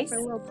 Nice. For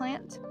a little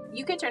plant.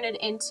 You could turn it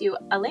into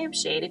a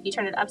lampshade if you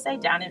turn it upside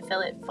down and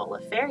fill it full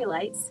of fairy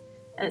lights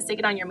and then stick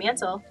it on your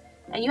mantle,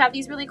 and you have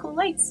these really cool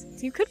lights.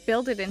 So you could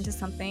build it into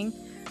something.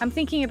 I'm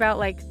thinking about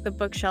like the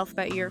bookshelf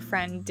that your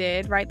friend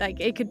did, right? Like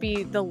it could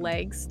be the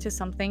legs to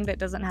something that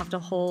doesn't have to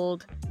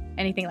hold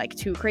anything like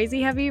too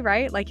crazy heavy,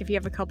 right? Like if you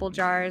have a couple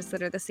jars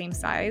that are the same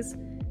size.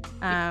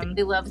 I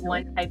really love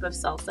one type of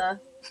salsa.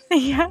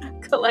 Yeah.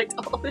 Collect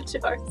all the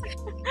jars.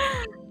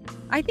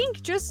 I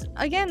think just,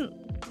 again,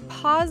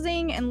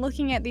 pausing and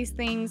looking at these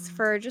things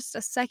for just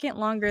a second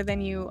longer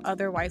than you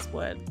otherwise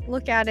would.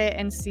 Look at it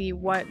and see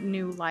what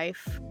new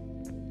life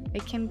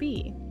it can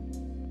be.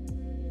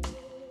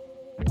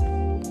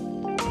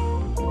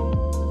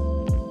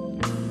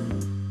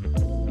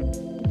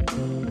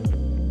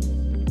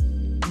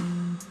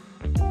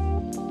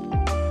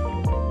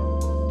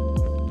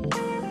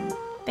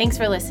 Thanks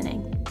for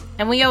listening.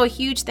 And we owe a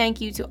huge thank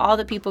you to all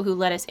the people who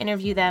let us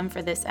interview them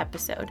for this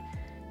episode.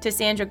 To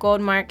Sandra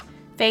Goldmark,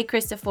 Faye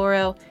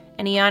Christophoro,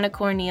 and Iyanu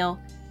Corniel,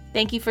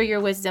 thank you for your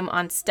wisdom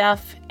on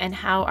stuff and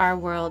how our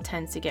world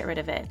tends to get rid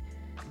of it.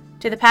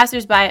 To the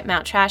passersby at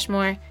Mount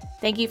Trashmore,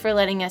 thank you for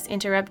letting us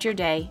interrupt your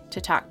day to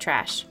talk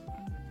trash.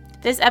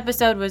 This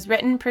episode was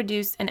written,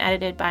 produced, and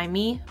edited by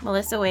me,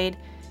 Melissa Wade,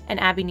 and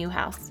Abby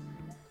Newhouse.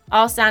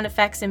 All sound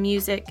effects and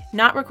music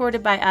not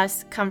recorded by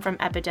us come from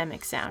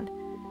Epidemic Sound.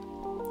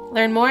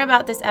 Learn more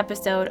about this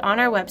episode on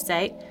our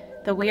website,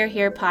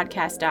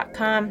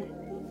 theweareherepodcast.com,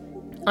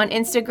 on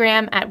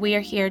Instagram at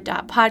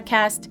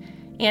wearehere.podcast,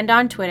 and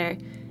on Twitter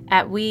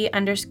at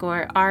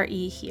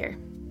we_re here.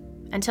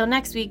 Until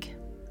next week,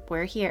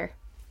 we're here.